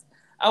podcast.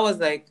 I was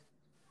like,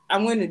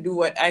 I'm gonna do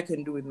what I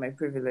can do with my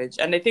privilege.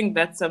 And I think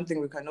that's something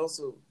we can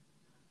also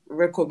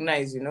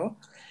recognize, you know?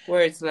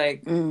 Where it's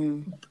like,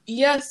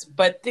 yes,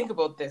 but think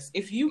about this.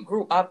 If you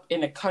grew up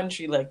in a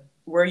country like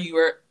where you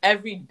were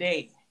every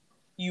day,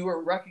 you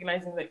were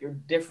recognizing that you're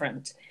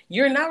different.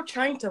 You're now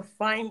trying to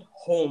find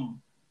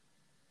home.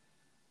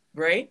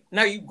 Right?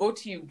 Now you go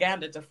to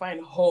Uganda to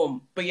find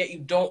home, but yet you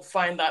don't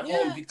find that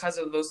home because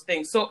of those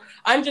things. So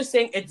I'm just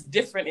saying it's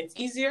different. It's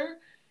easier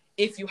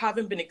if you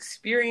haven't been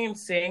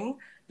experiencing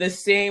the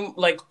same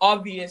like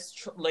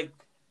obvious like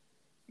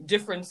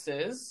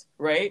differences,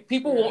 right?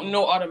 People won't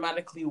know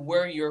automatically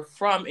where you're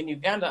from in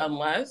Uganda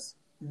unless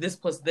this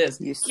plus this.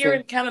 Here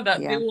in Canada,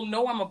 they will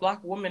know I'm a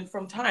Black woman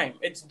from time.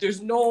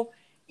 There's no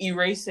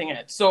erasing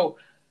it. So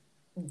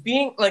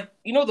being like,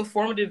 you know, the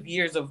formative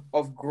years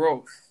of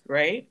growth,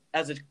 right?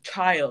 As a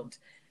child,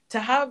 to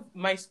have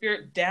my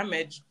spirit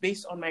damaged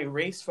based on my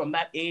race from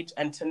that age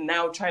and to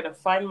now try to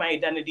find my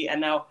identity, and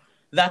now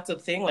that's a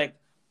thing, like,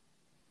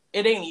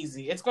 it ain't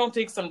easy. It's going to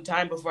take some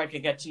time before I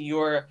can get to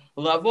your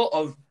level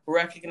of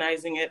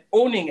recognizing it,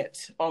 owning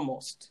it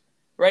almost.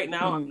 Right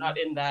now, I'm not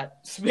in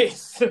that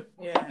space.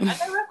 Yeah, and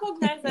I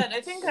recognize that.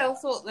 I think I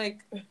also, like,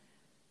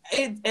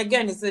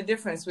 it's the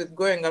difference with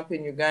growing up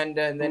in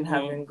Uganda and then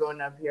having grown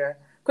up here.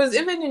 Because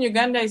even in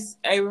Uganda,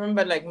 I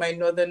remember like my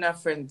northerner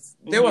friends,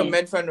 they were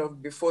made fun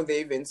of before they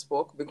even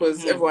spoke,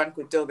 because everyone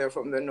could tell they're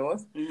from the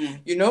north,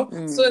 you know?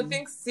 So I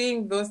think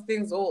seeing those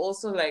things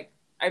also like,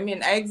 I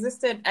mean, I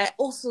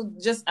also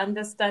just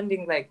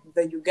understanding like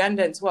the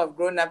Ugandans who have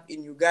grown up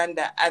in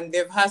Uganda and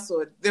they've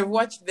hustled, they've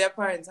watched their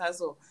parents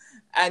hustle,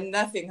 and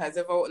nothing has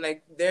ever,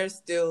 like, they're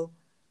still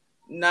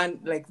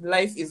like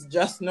life is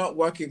just not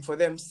working for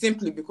them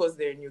simply because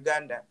they're in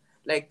Uganda.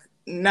 Like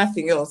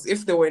nothing else.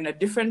 If they were in a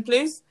different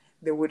place,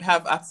 they would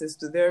have access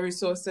to their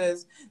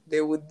resources.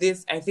 They would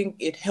this. I think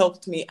it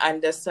helped me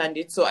understand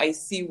it. So I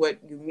see what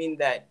you mean,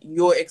 that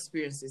your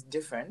experience is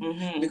different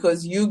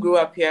because you grew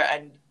up here,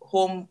 and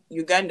home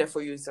Uganda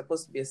for you is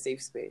supposed to be a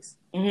safe space.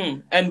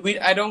 And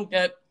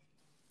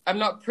I'm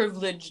not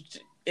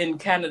privileged in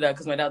Canada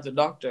because my dad's a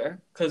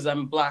doctor, because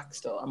I'm Black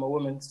still. I'm a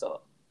woman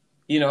still.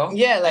 You know?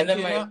 Yeah, like you're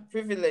not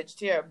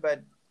privileged here,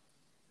 but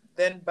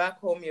then back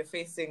home you're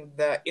facing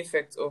the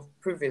effects of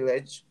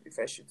privilege, if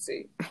I should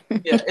say.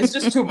 Yeah, it's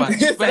just too much.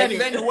 But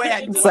anyway,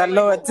 it's a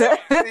lot. Where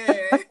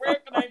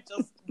can I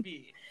just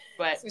be?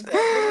 But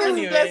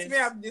anyways, this me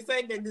have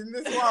decided in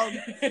this world,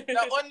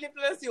 the only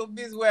place you'll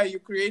be is where you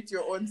create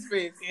your own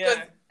space.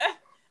 Yeah.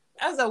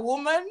 As a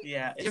woman,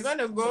 you're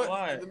gonna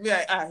go be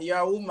like, you're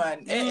a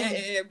woman.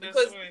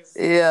 Because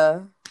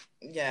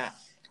yeah.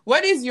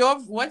 What is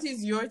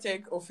your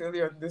take,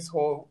 Ophelia, on this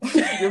whole?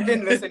 You've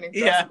been listening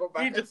to us go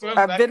back.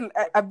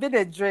 I've been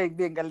enjoying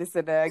being a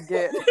listener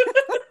again.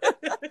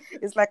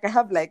 It's like I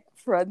have like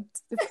front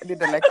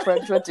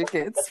row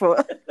tickets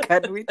for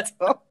Can We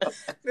Talk?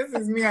 This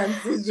is me and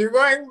CG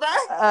going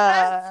back.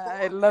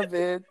 I love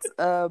it.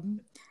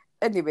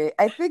 Anyway,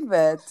 I think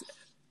that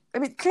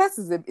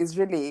classism is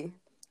really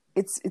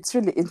it's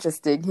really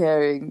interesting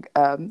hearing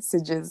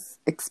CG's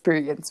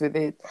experience with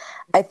it.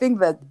 I think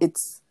that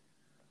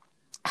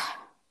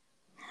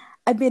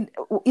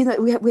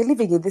we're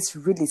living in this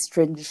really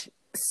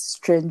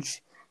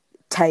strange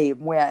time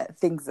where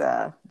things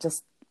are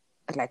just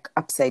like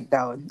upside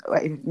down.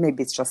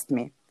 Maybe it's just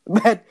me,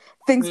 but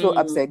things go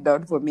upside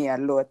down for me a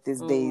lot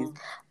these days.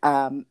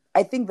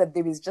 I think that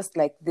there is just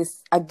like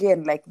this,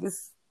 again, like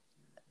this,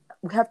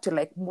 we have to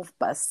like move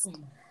past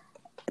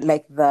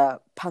like the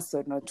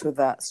personal to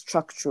the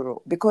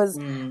structural, because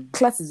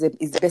classism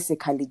is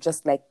basically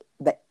just like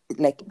the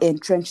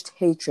entrenched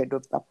hatred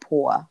of the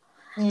poor.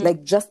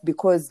 Like, just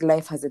because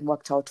life hasn't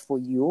worked out for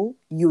you,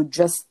 you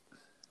just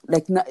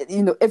like,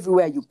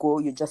 everywhere you go,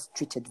 you're just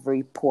treated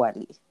very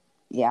poorly.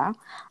 Yeah.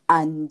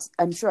 And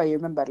I'm sure I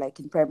remember, like,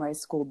 in primary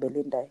school,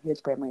 Belinda, you're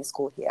in primary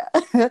school here.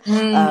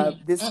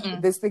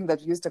 This thing that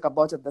we used to talk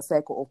about of the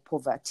cycle of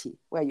poverty,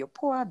 where you're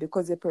poor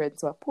because your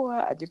parents were poor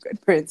and your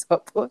grandparents were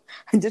poor,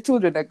 and your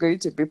children are going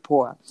to be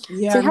poor.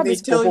 Yeah, so they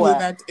tell you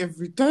that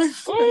every time.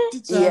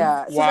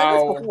 Yeah. So wow.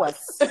 People who are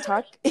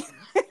stuck.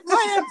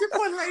 Why are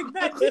people like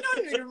that? You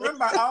don't even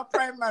remember our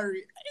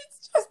primary.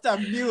 It's just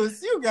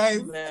abuse, you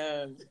guys.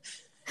 Man.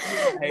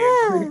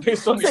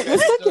 So you're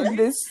stuck in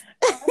this.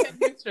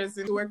 It's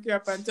interesting to wake you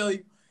up and tell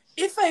you,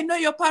 if I know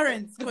your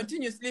parents,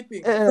 continue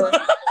sleeping.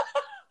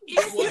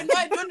 If you know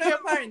I don't know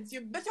your parents,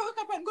 you better wake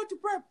up and go to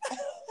prep.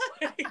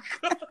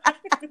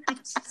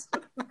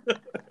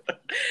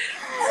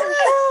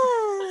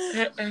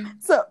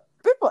 So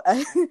people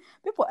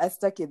people are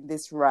stuck in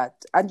this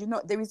rut. And,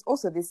 there is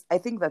also this, I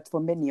think that for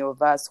many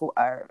of us who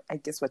are, I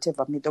guess,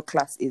 whatever middle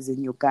class is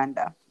in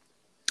Uganda,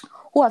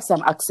 who have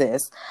some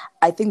access,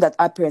 I think that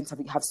our parents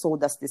have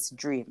sold us this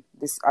dream,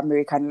 this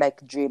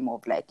American-like dream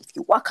of like, if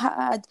you work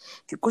hard,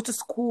 if you go to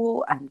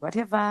school and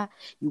whatever,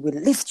 you will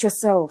lift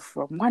yourself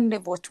from one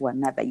level to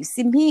another. You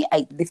see me,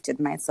 I lifted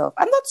myself.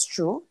 And that's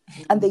true.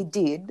 And they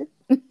did.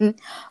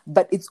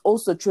 But it's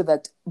also true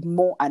that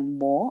more and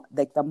more,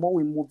 like the more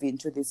we move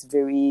into this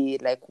very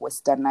like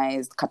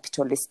westernized,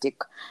 capitalistic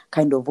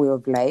kind of way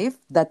of life,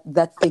 that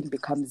thing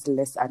becomes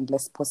less and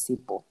less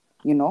possible.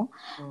 More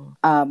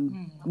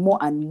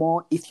and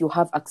more, if you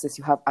have access,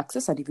 you have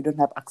access, and if you don't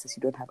have access,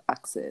 you don't have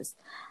access.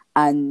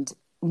 And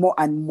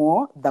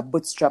more, the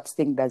bootstraps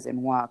thing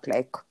doesn't work.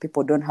 Like,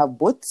 people don't have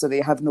boots, so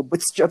they have no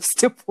bootstraps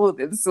to pull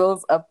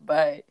themselves up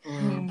by.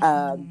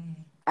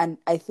 And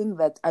I think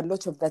that a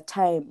lot of the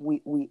time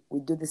we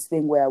do this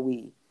thing where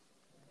we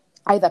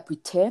either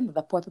pretend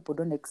that poor people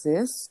don't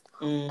exist,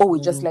 or we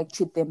just like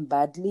treat them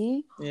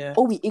badly,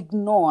 or we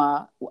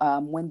ignore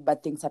when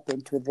bad things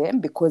happen to them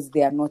because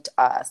they are not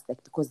us,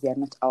 like because they are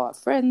not our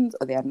friends,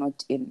 or they are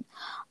not in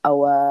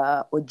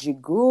our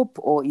OG group,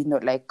 or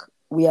like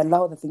we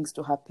allow the things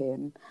to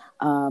happen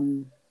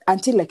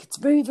until like it's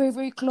very, very,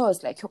 very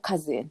close, like your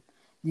cousin.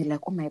 You're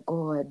like, oh my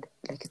God,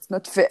 like it's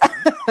not fair.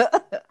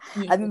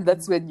 I think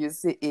that's when you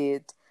see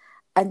it.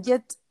 And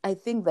yet I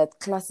think that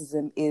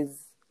classism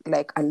is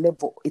like a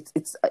level,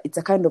 it's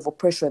a kind of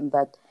oppression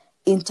that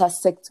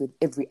intersects with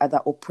every other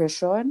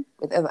oppression,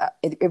 with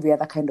every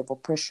other kind of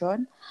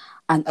oppression,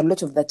 and a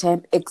lot of the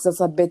time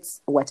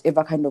exacerbates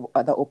whatever kind of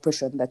other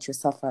oppression that you're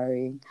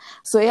suffering.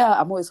 So yeah,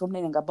 I'm always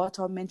complaining about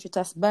how men treat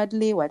us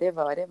badly,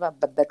 whatever,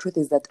 but the truth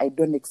is that I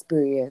don't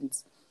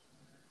experience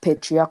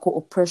patriarchal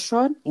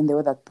oppression in the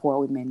way that poor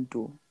women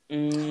do.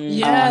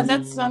 Yeah,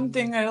 that's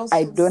something I also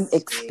I don't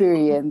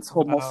experience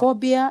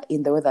homophobia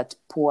in the way that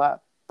poor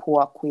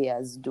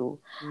queers do.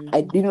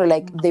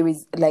 There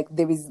is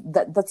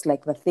that's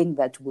like the thing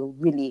that will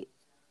really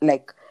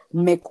like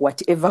make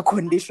whatever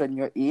condition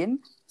you're in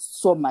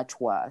so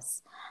much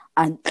worse.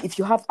 And if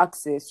you have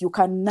access, you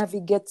can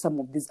navigate some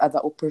of these other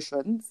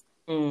oppressions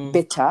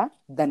better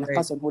than a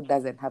person who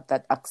doesn't have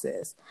that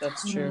access.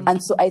 That's true.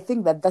 And so I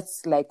think that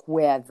that's like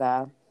where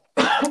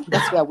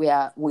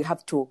we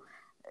have to,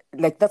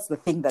 like, that's the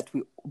thing that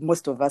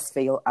most of us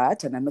fail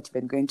at. And I'm not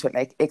even going to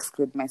like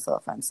exclude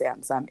myself and say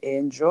I'm some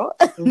angel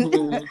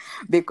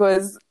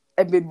because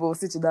we'll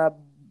sit in our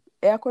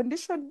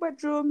air-conditioned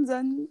bedrooms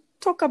and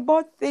talk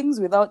about things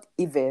without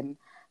even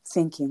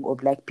thinking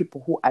of like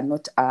people who are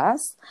not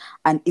us.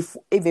 And if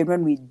even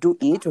when we do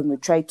it, when we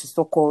try to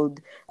so-called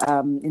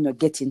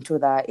get into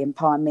the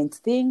empowerment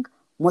thing,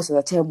 most of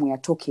the time we are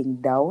talking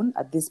down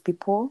at these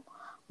people.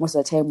 Most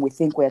of the time we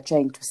think we are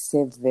trying to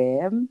save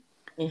them.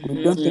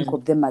 We don't think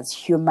of them as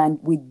human.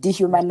 We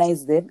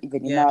dehumanize them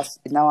even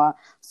in our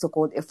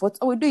so-called efforts,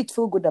 or we do it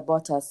feel good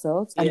about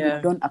ourselves, and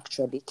we don't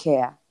actually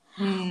care.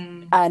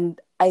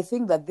 And I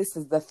think that this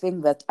is the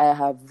thing that I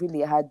have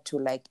really had to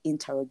like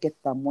interrogate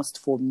the most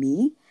for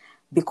me,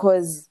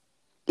 because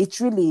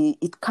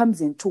it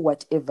comes into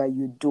whatever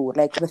you do,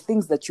 like the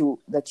things that you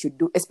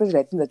do, especially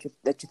I think that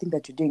you think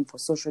that you're doing for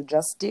social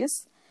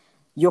justice.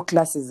 Your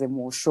classism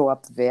will show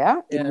up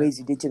there in ways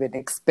you didn't even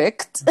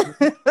expect.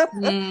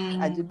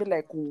 And you'll be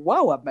like,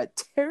 wow, I'm a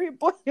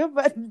terrible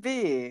human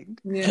being.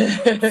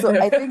 So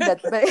I think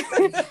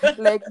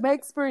that my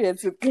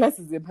experience with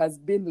classism has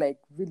been like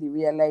really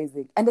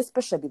realizing, and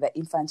especially the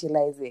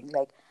infantilizing,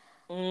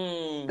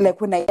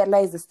 like when I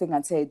realized this thing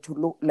and said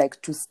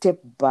to step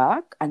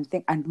back and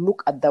think and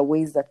look at the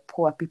ways that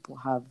poor people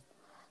have,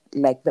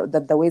 like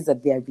the ways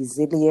that they are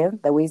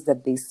resilient, the ways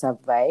that they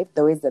survive,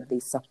 the ways that they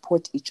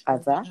support each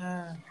other.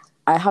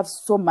 I have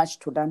so much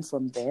to learn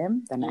from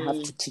them than I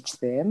have to teach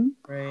them.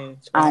 Right.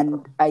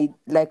 And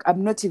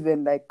I'm not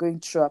even like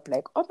going to show up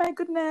like, oh my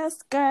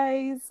goodness,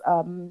 guys,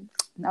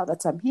 now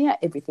that I'm here,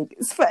 everything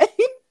is fine.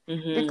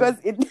 Because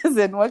it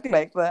doesn't work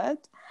like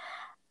that.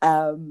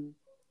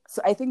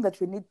 So I think that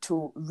we need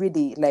to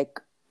really like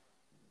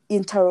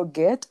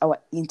interrogate our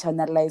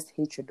internalized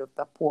hatred of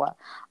the poor,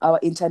 our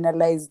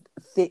internalized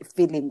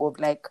feeling of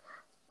like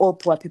all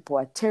poor people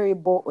are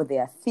terrible, or they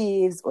are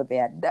thieves, or they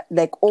are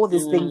like all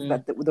these things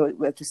that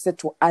we said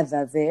to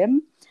other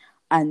them.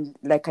 And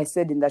like I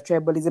said in the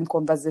tribalism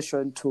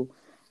conversation, to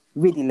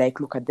really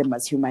like look at them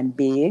as human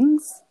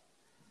beings.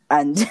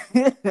 And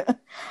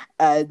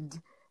and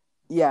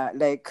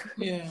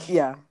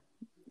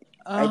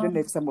I don't know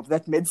if some of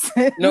that made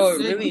sense. No, it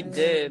really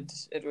did.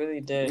 It really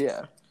did.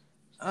 Yeah.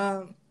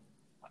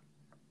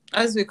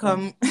 As we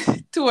come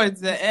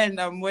towards the end,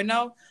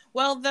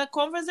 the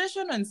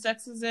conversation on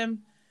sexism,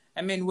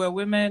 I mean, we're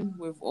women,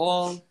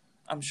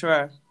 I'm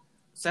sure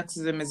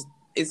sexism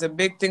is a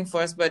big thing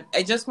for us, but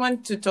I just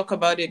want to talk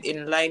about it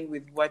in line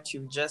with what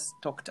you just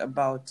talked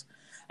about.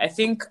 I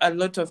think a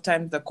lot of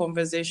times the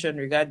conversation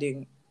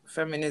regarding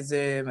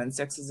feminism and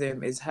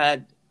sexism is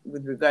had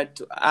with regard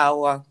to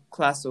our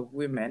class of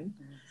women.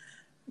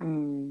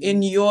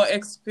 In your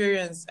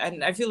experience,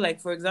 and I feel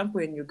like, for example,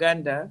 in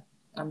Uganda,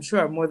 I'm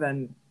sure more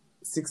than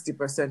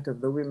 60%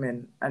 of the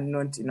women are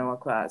not in our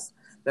class.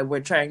 That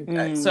we're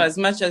trying, so as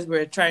much as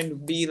we're trying to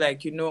be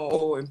like,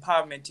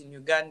 empowerment in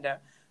Uganda,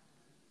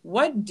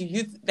 what do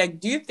you like?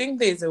 Do you think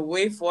there's a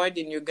way forward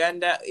in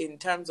Uganda in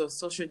terms of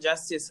social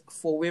justice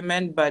for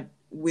women, but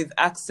with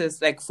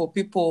access, like for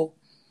people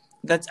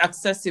that's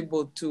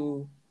accessible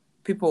to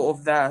people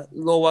of the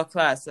lower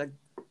class, like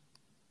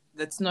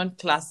that's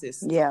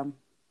non-classist? Yeah.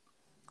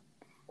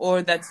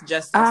 Or that's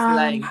just us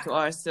lying to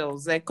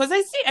ourselves? Like, because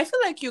I feel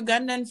like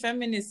Ugandan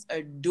feminists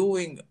are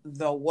doing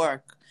the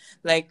work.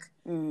 Like,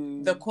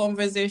 the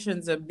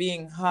conversations are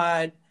being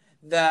had,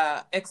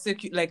 the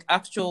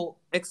actual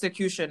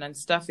execution and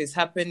stuff is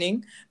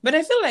happening. But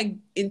I feel like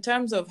in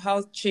terms of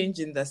how change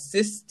in the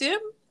system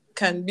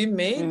can be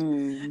made,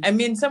 I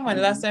mean, someone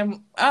last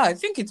time, I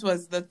think it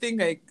was the thing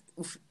like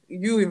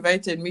you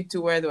invited me to,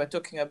 where they were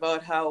talking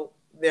about how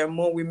there are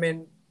more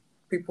women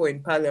people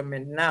in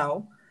parliament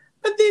now.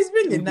 But there's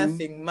really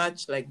nothing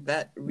much like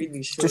that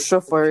really to show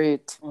for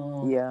it.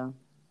 Yeah.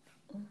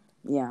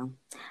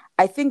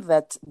 I think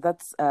that's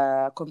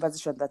a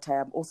conversation that I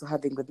am also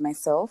having with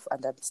myself,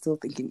 and I'm still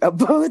thinking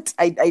about.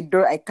 I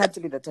can't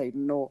tell you that I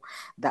know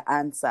the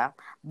answer,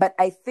 but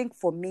I think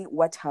for me,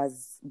 what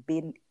has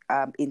been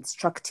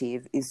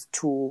instructive is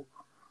to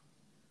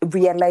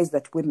realize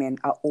that women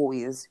are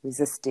always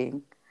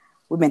resisting.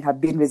 Women have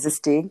been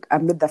resisting.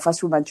 I'm not the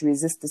first woman to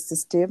resist the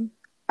system.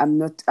 I'm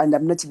not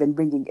even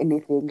bringing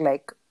anything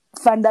like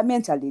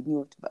fundamentally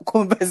new to the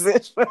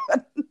conversation.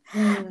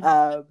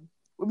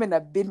 Women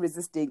have been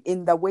resisting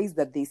in the ways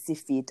that they see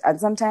fit, and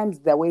sometimes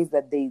the ways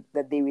that they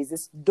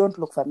resist don't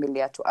look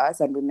familiar to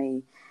us, and we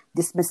may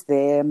dismiss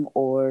them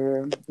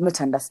or not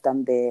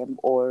understand them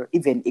or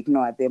even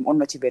ignore them or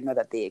not even know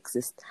that they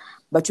exist.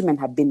 But women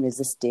have been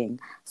resisting.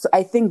 So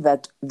I think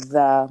that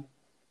the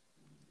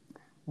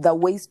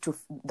way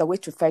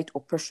to fight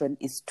oppression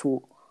is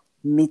to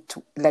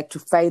to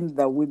find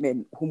the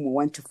women whom we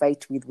want to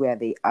fight with where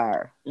they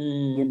are.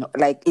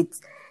 Like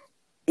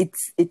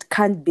it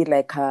can't be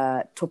like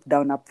a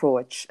top-down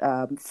approach.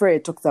 Freire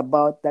talks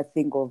about that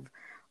thing of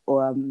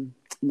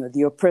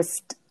the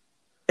oppressed.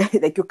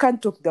 Like, you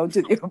can't talk down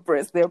to the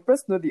oppressed. The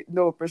oppressed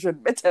know oppression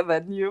better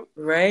than you.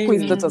 Right. Who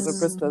is not as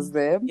oppressed as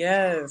them.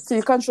 Yes. So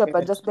you can't show up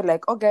and just be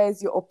like, oh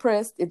guys, you're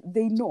oppressed.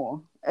 They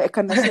know. I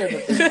can assure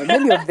that they know.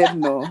 Many of them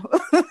know.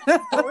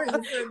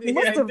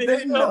 Most of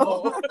them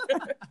know.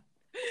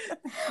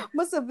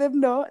 Most of them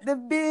know.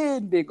 They've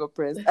been being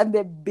oppressed, and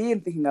they've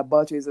been thinking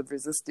about ways of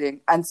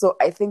resisting. And so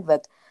I think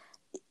that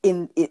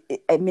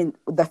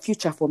the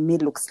future for me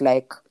looks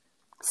like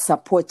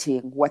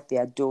supporting what they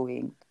are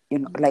doing,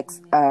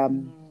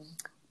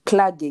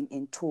 plugging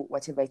into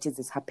whatever it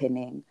is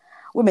happening.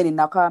 Women in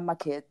our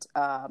market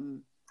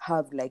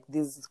have like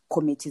these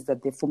committees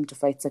that they form to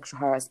fight sexual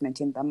harassment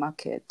in the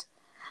market.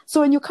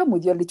 So when you come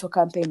with your little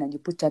campaign and you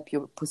put up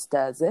your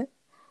posters,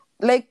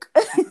 like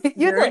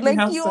you're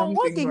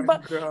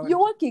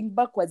working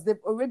backwards.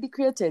 They've already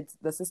created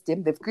the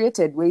system. They've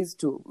created ways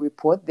to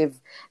report. They've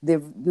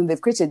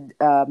created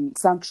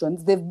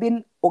sanctions. They've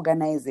been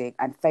organizing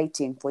and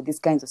fighting for these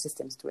kinds of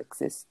systems to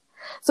exist.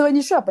 So when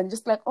you show up and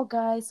just like, oh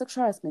guys,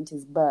 sexual harassment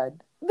is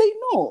bad, they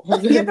know.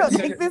 Like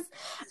this.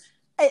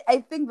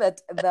 I think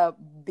that the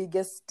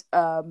biggest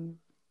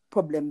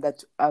problem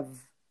that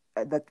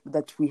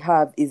we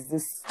have is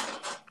this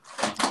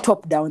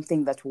top-down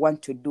thing that we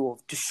want to do,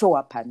 to show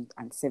up and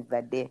save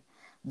the day.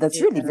 That's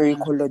really very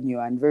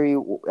colonial and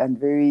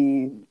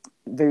very,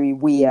 very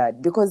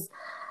weird, because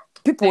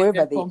people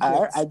wherever they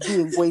are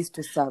doing ways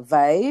to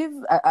survive,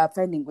 are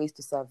finding ways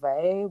to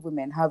survive.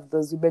 Women have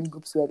those women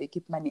groups where they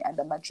keep money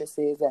under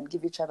mattresses and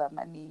give each other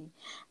money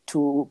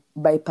to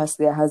bypass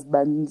their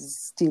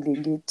husbands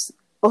stealing it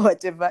or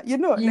whatever.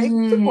 Like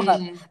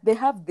people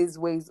have these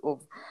ways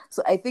of.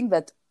 So I think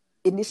that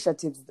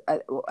initiatives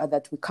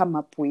that we come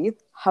up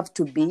with have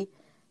to be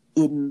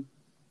in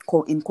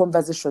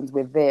conversations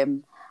with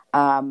them,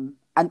 and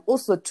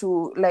also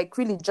to like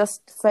really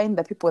just find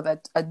the people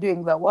that are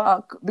doing the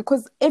work,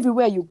 because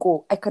everywhere you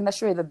go, I can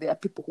assure you that there are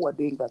people who are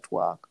doing that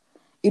work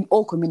in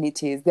all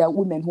communities. There are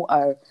women who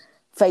are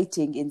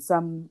fighting in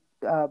some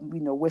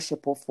way,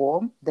 shape or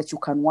form that you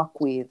can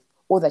work with,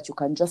 or that you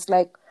can just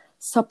like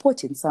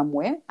support in some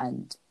way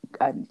and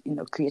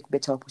create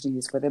better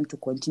opportunities for them to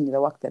continue the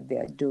work that they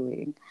are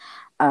doing.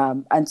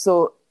 And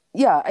so,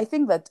 I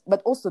think that,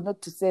 but also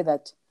not to say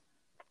that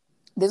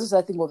there's also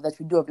a thing of that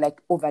we do of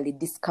like overly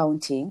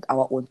discounting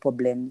our own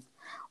problems,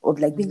 of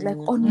like being like,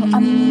 oh no,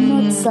 I'm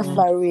not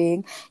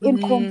suffering in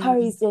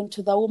comparison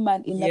to the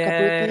woman in like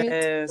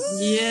a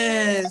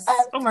Yes.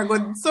 Oh my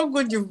God, so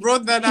good you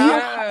brought that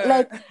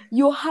up.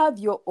 You have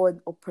your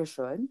own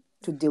oppression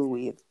to deal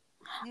with.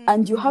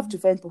 And you have to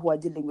find people who are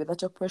dealing with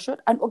that oppression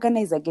and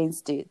organize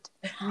against it.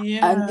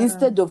 And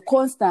instead of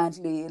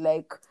constantly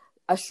like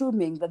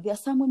assuming that there are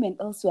some women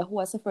elsewhere who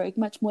are suffering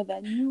much more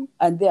than you,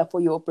 and therefore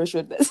your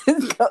oppression,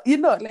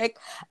 like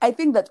I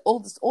think that all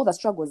the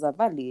struggles are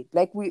valid.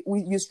 Like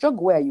you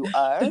struggle where you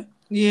are.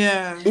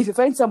 Yeah. If you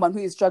find someone who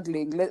is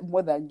struggling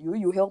more than you,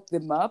 you help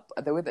them up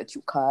the way that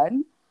you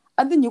can.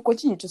 And then you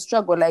continue to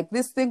struggle, like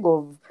this thing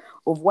of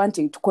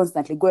wanting to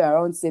constantly go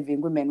around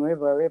saving women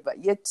wherever,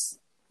 yet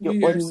your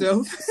You own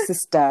yourself.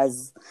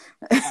 sisters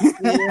are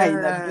in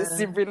Yeah.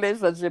 abusive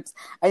relationships,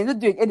 and you're not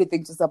doing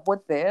anything to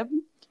support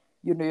them.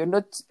 You're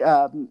not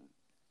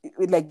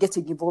like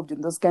getting involved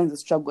in those kinds of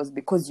struggles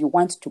because you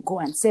want to go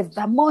and save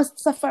the most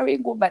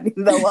suffering woman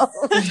in the world.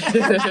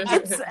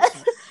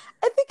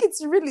 I think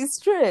it's really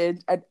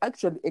strange and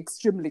actually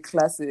extremely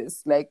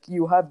classist. Like,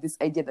 you have this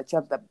idea that you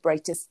have the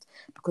brightest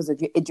because of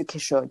your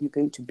education. You're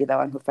going to be the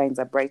one who finds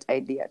a bright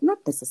idea. Not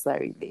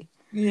necessarily.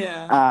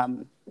 Yeah.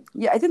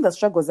 I think the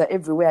struggles are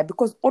everywhere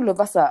because all of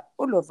us are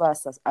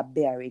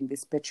bearing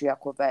this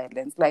patriarchal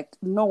violence. Like,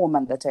 no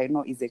woman that I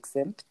know is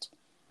exempt,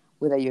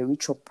 whether you're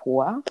rich or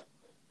poor.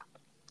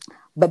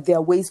 But there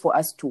are ways for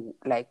us to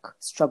like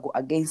struggle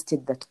against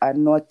it that are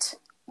not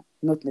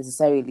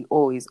necessarily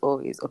always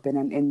open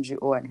an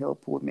NGO and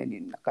help women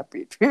in a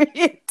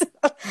period.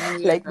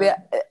 Like,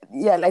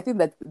 I think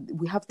that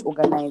we have to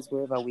organize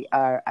wherever we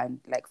are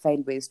and like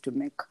find ways to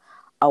make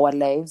our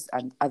lives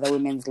and other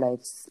women's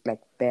lives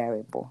like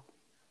bearable.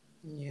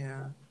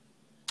 Yeah.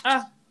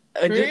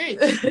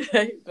 Great.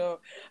 So,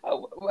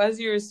 as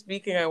you were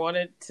speaking, I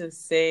wanted to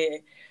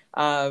say,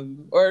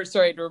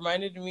 it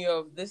reminded me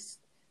of this.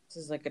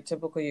 This is like a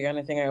typical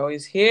Uganda thing I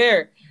always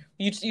hear.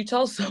 You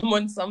tell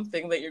someone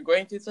something that you're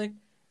going through, it's like,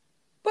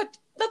 but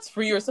that's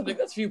for you, or something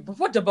that's for you. But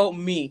what about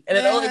me? And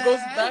then it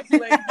goes back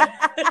like, and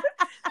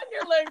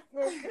you're like,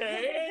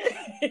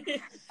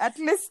 okay, at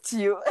least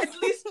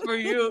for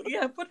you,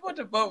 yeah. But what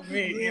about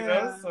me? You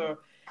know, so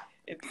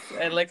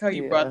I like how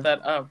you brought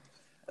that up.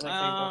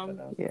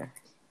 Yeah.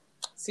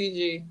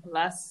 CG,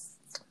 last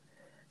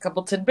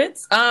couple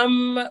tidbits.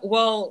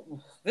 Well,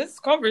 this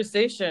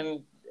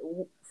conversation,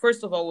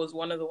 first of all, was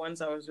one of the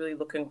ones I was really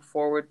looking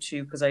forward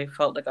to because I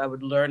felt like I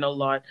would learn a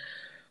lot.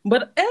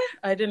 But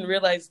I didn't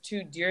realize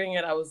too during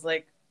it, I was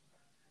like,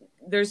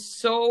 there's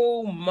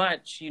so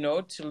much,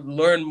 to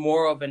learn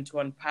more of and to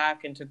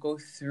unpack and to go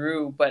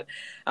through. But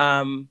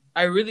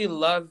I really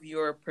love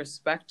your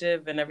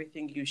perspective and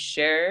everything you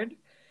shared,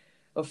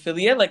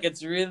 Ophelia. Like,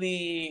 it's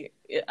really,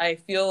 I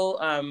feel,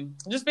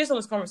 just based on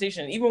this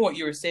conversation, even what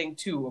you were saying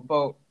too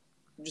about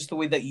just the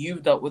way that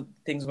you've dealt with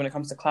things when it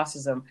comes to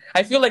classism,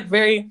 I feel like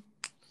very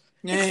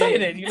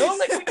excited,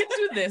 like we can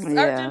do this.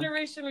 Yeah. Our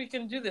generation, we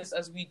can do this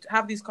as we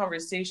have these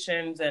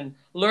conversations and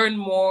learn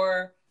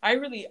more. I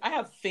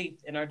have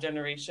faith in our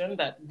generation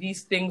that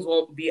these things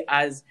won't be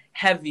as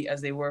heavy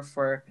as they were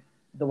for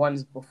the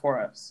ones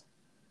before us.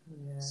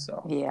 Yeah.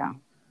 So yeah.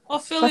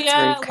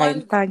 Ophelia,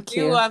 Thank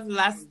you. You have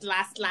last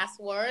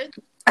word.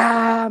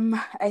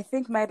 I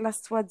think my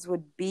last words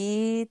would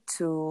be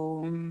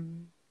to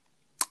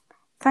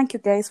thank you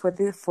guys for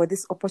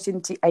this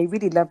opportunity. I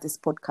really love this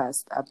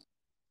podcast.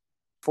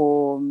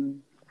 For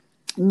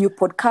new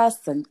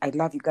podcasts, and I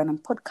love Ugandan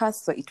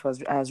podcasts, so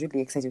I was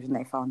really excited when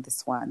I found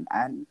this one,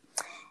 and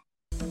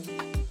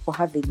for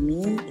having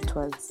me. It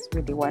was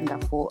really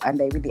wonderful,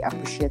 and I really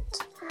appreciate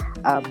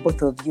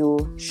both of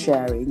you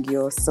sharing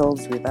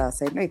yourselves with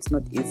us. I know it's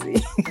not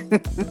easy.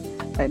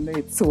 I know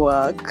it's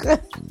work.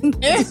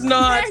 It's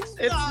not.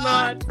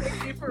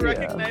 Thank you for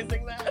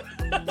recognizing that.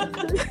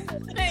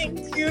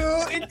 Thank you.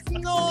 It's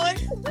not.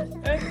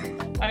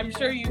 I'm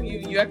sure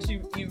you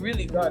actually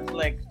really got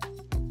like.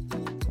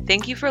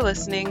 Thank you for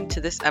listening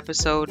to this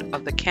episode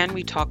of the Can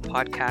We Talk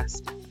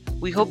podcast.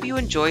 We hope you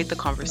enjoyed the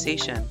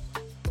conversation.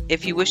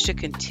 If you wish to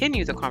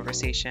continue the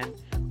conversation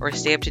or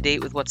stay up to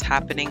date with what's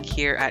happening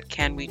here at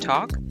Can We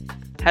Talk,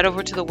 head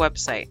over to the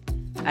website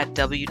at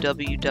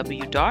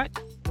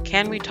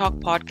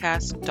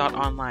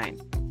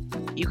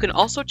www.canwetalkpodcast.online. You can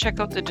also check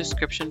out the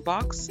description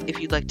box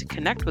if you'd like to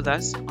connect with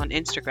us on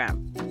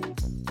Instagram.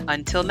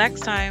 Until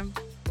next time,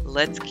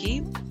 let's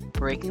keep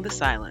breaking the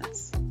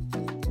silence.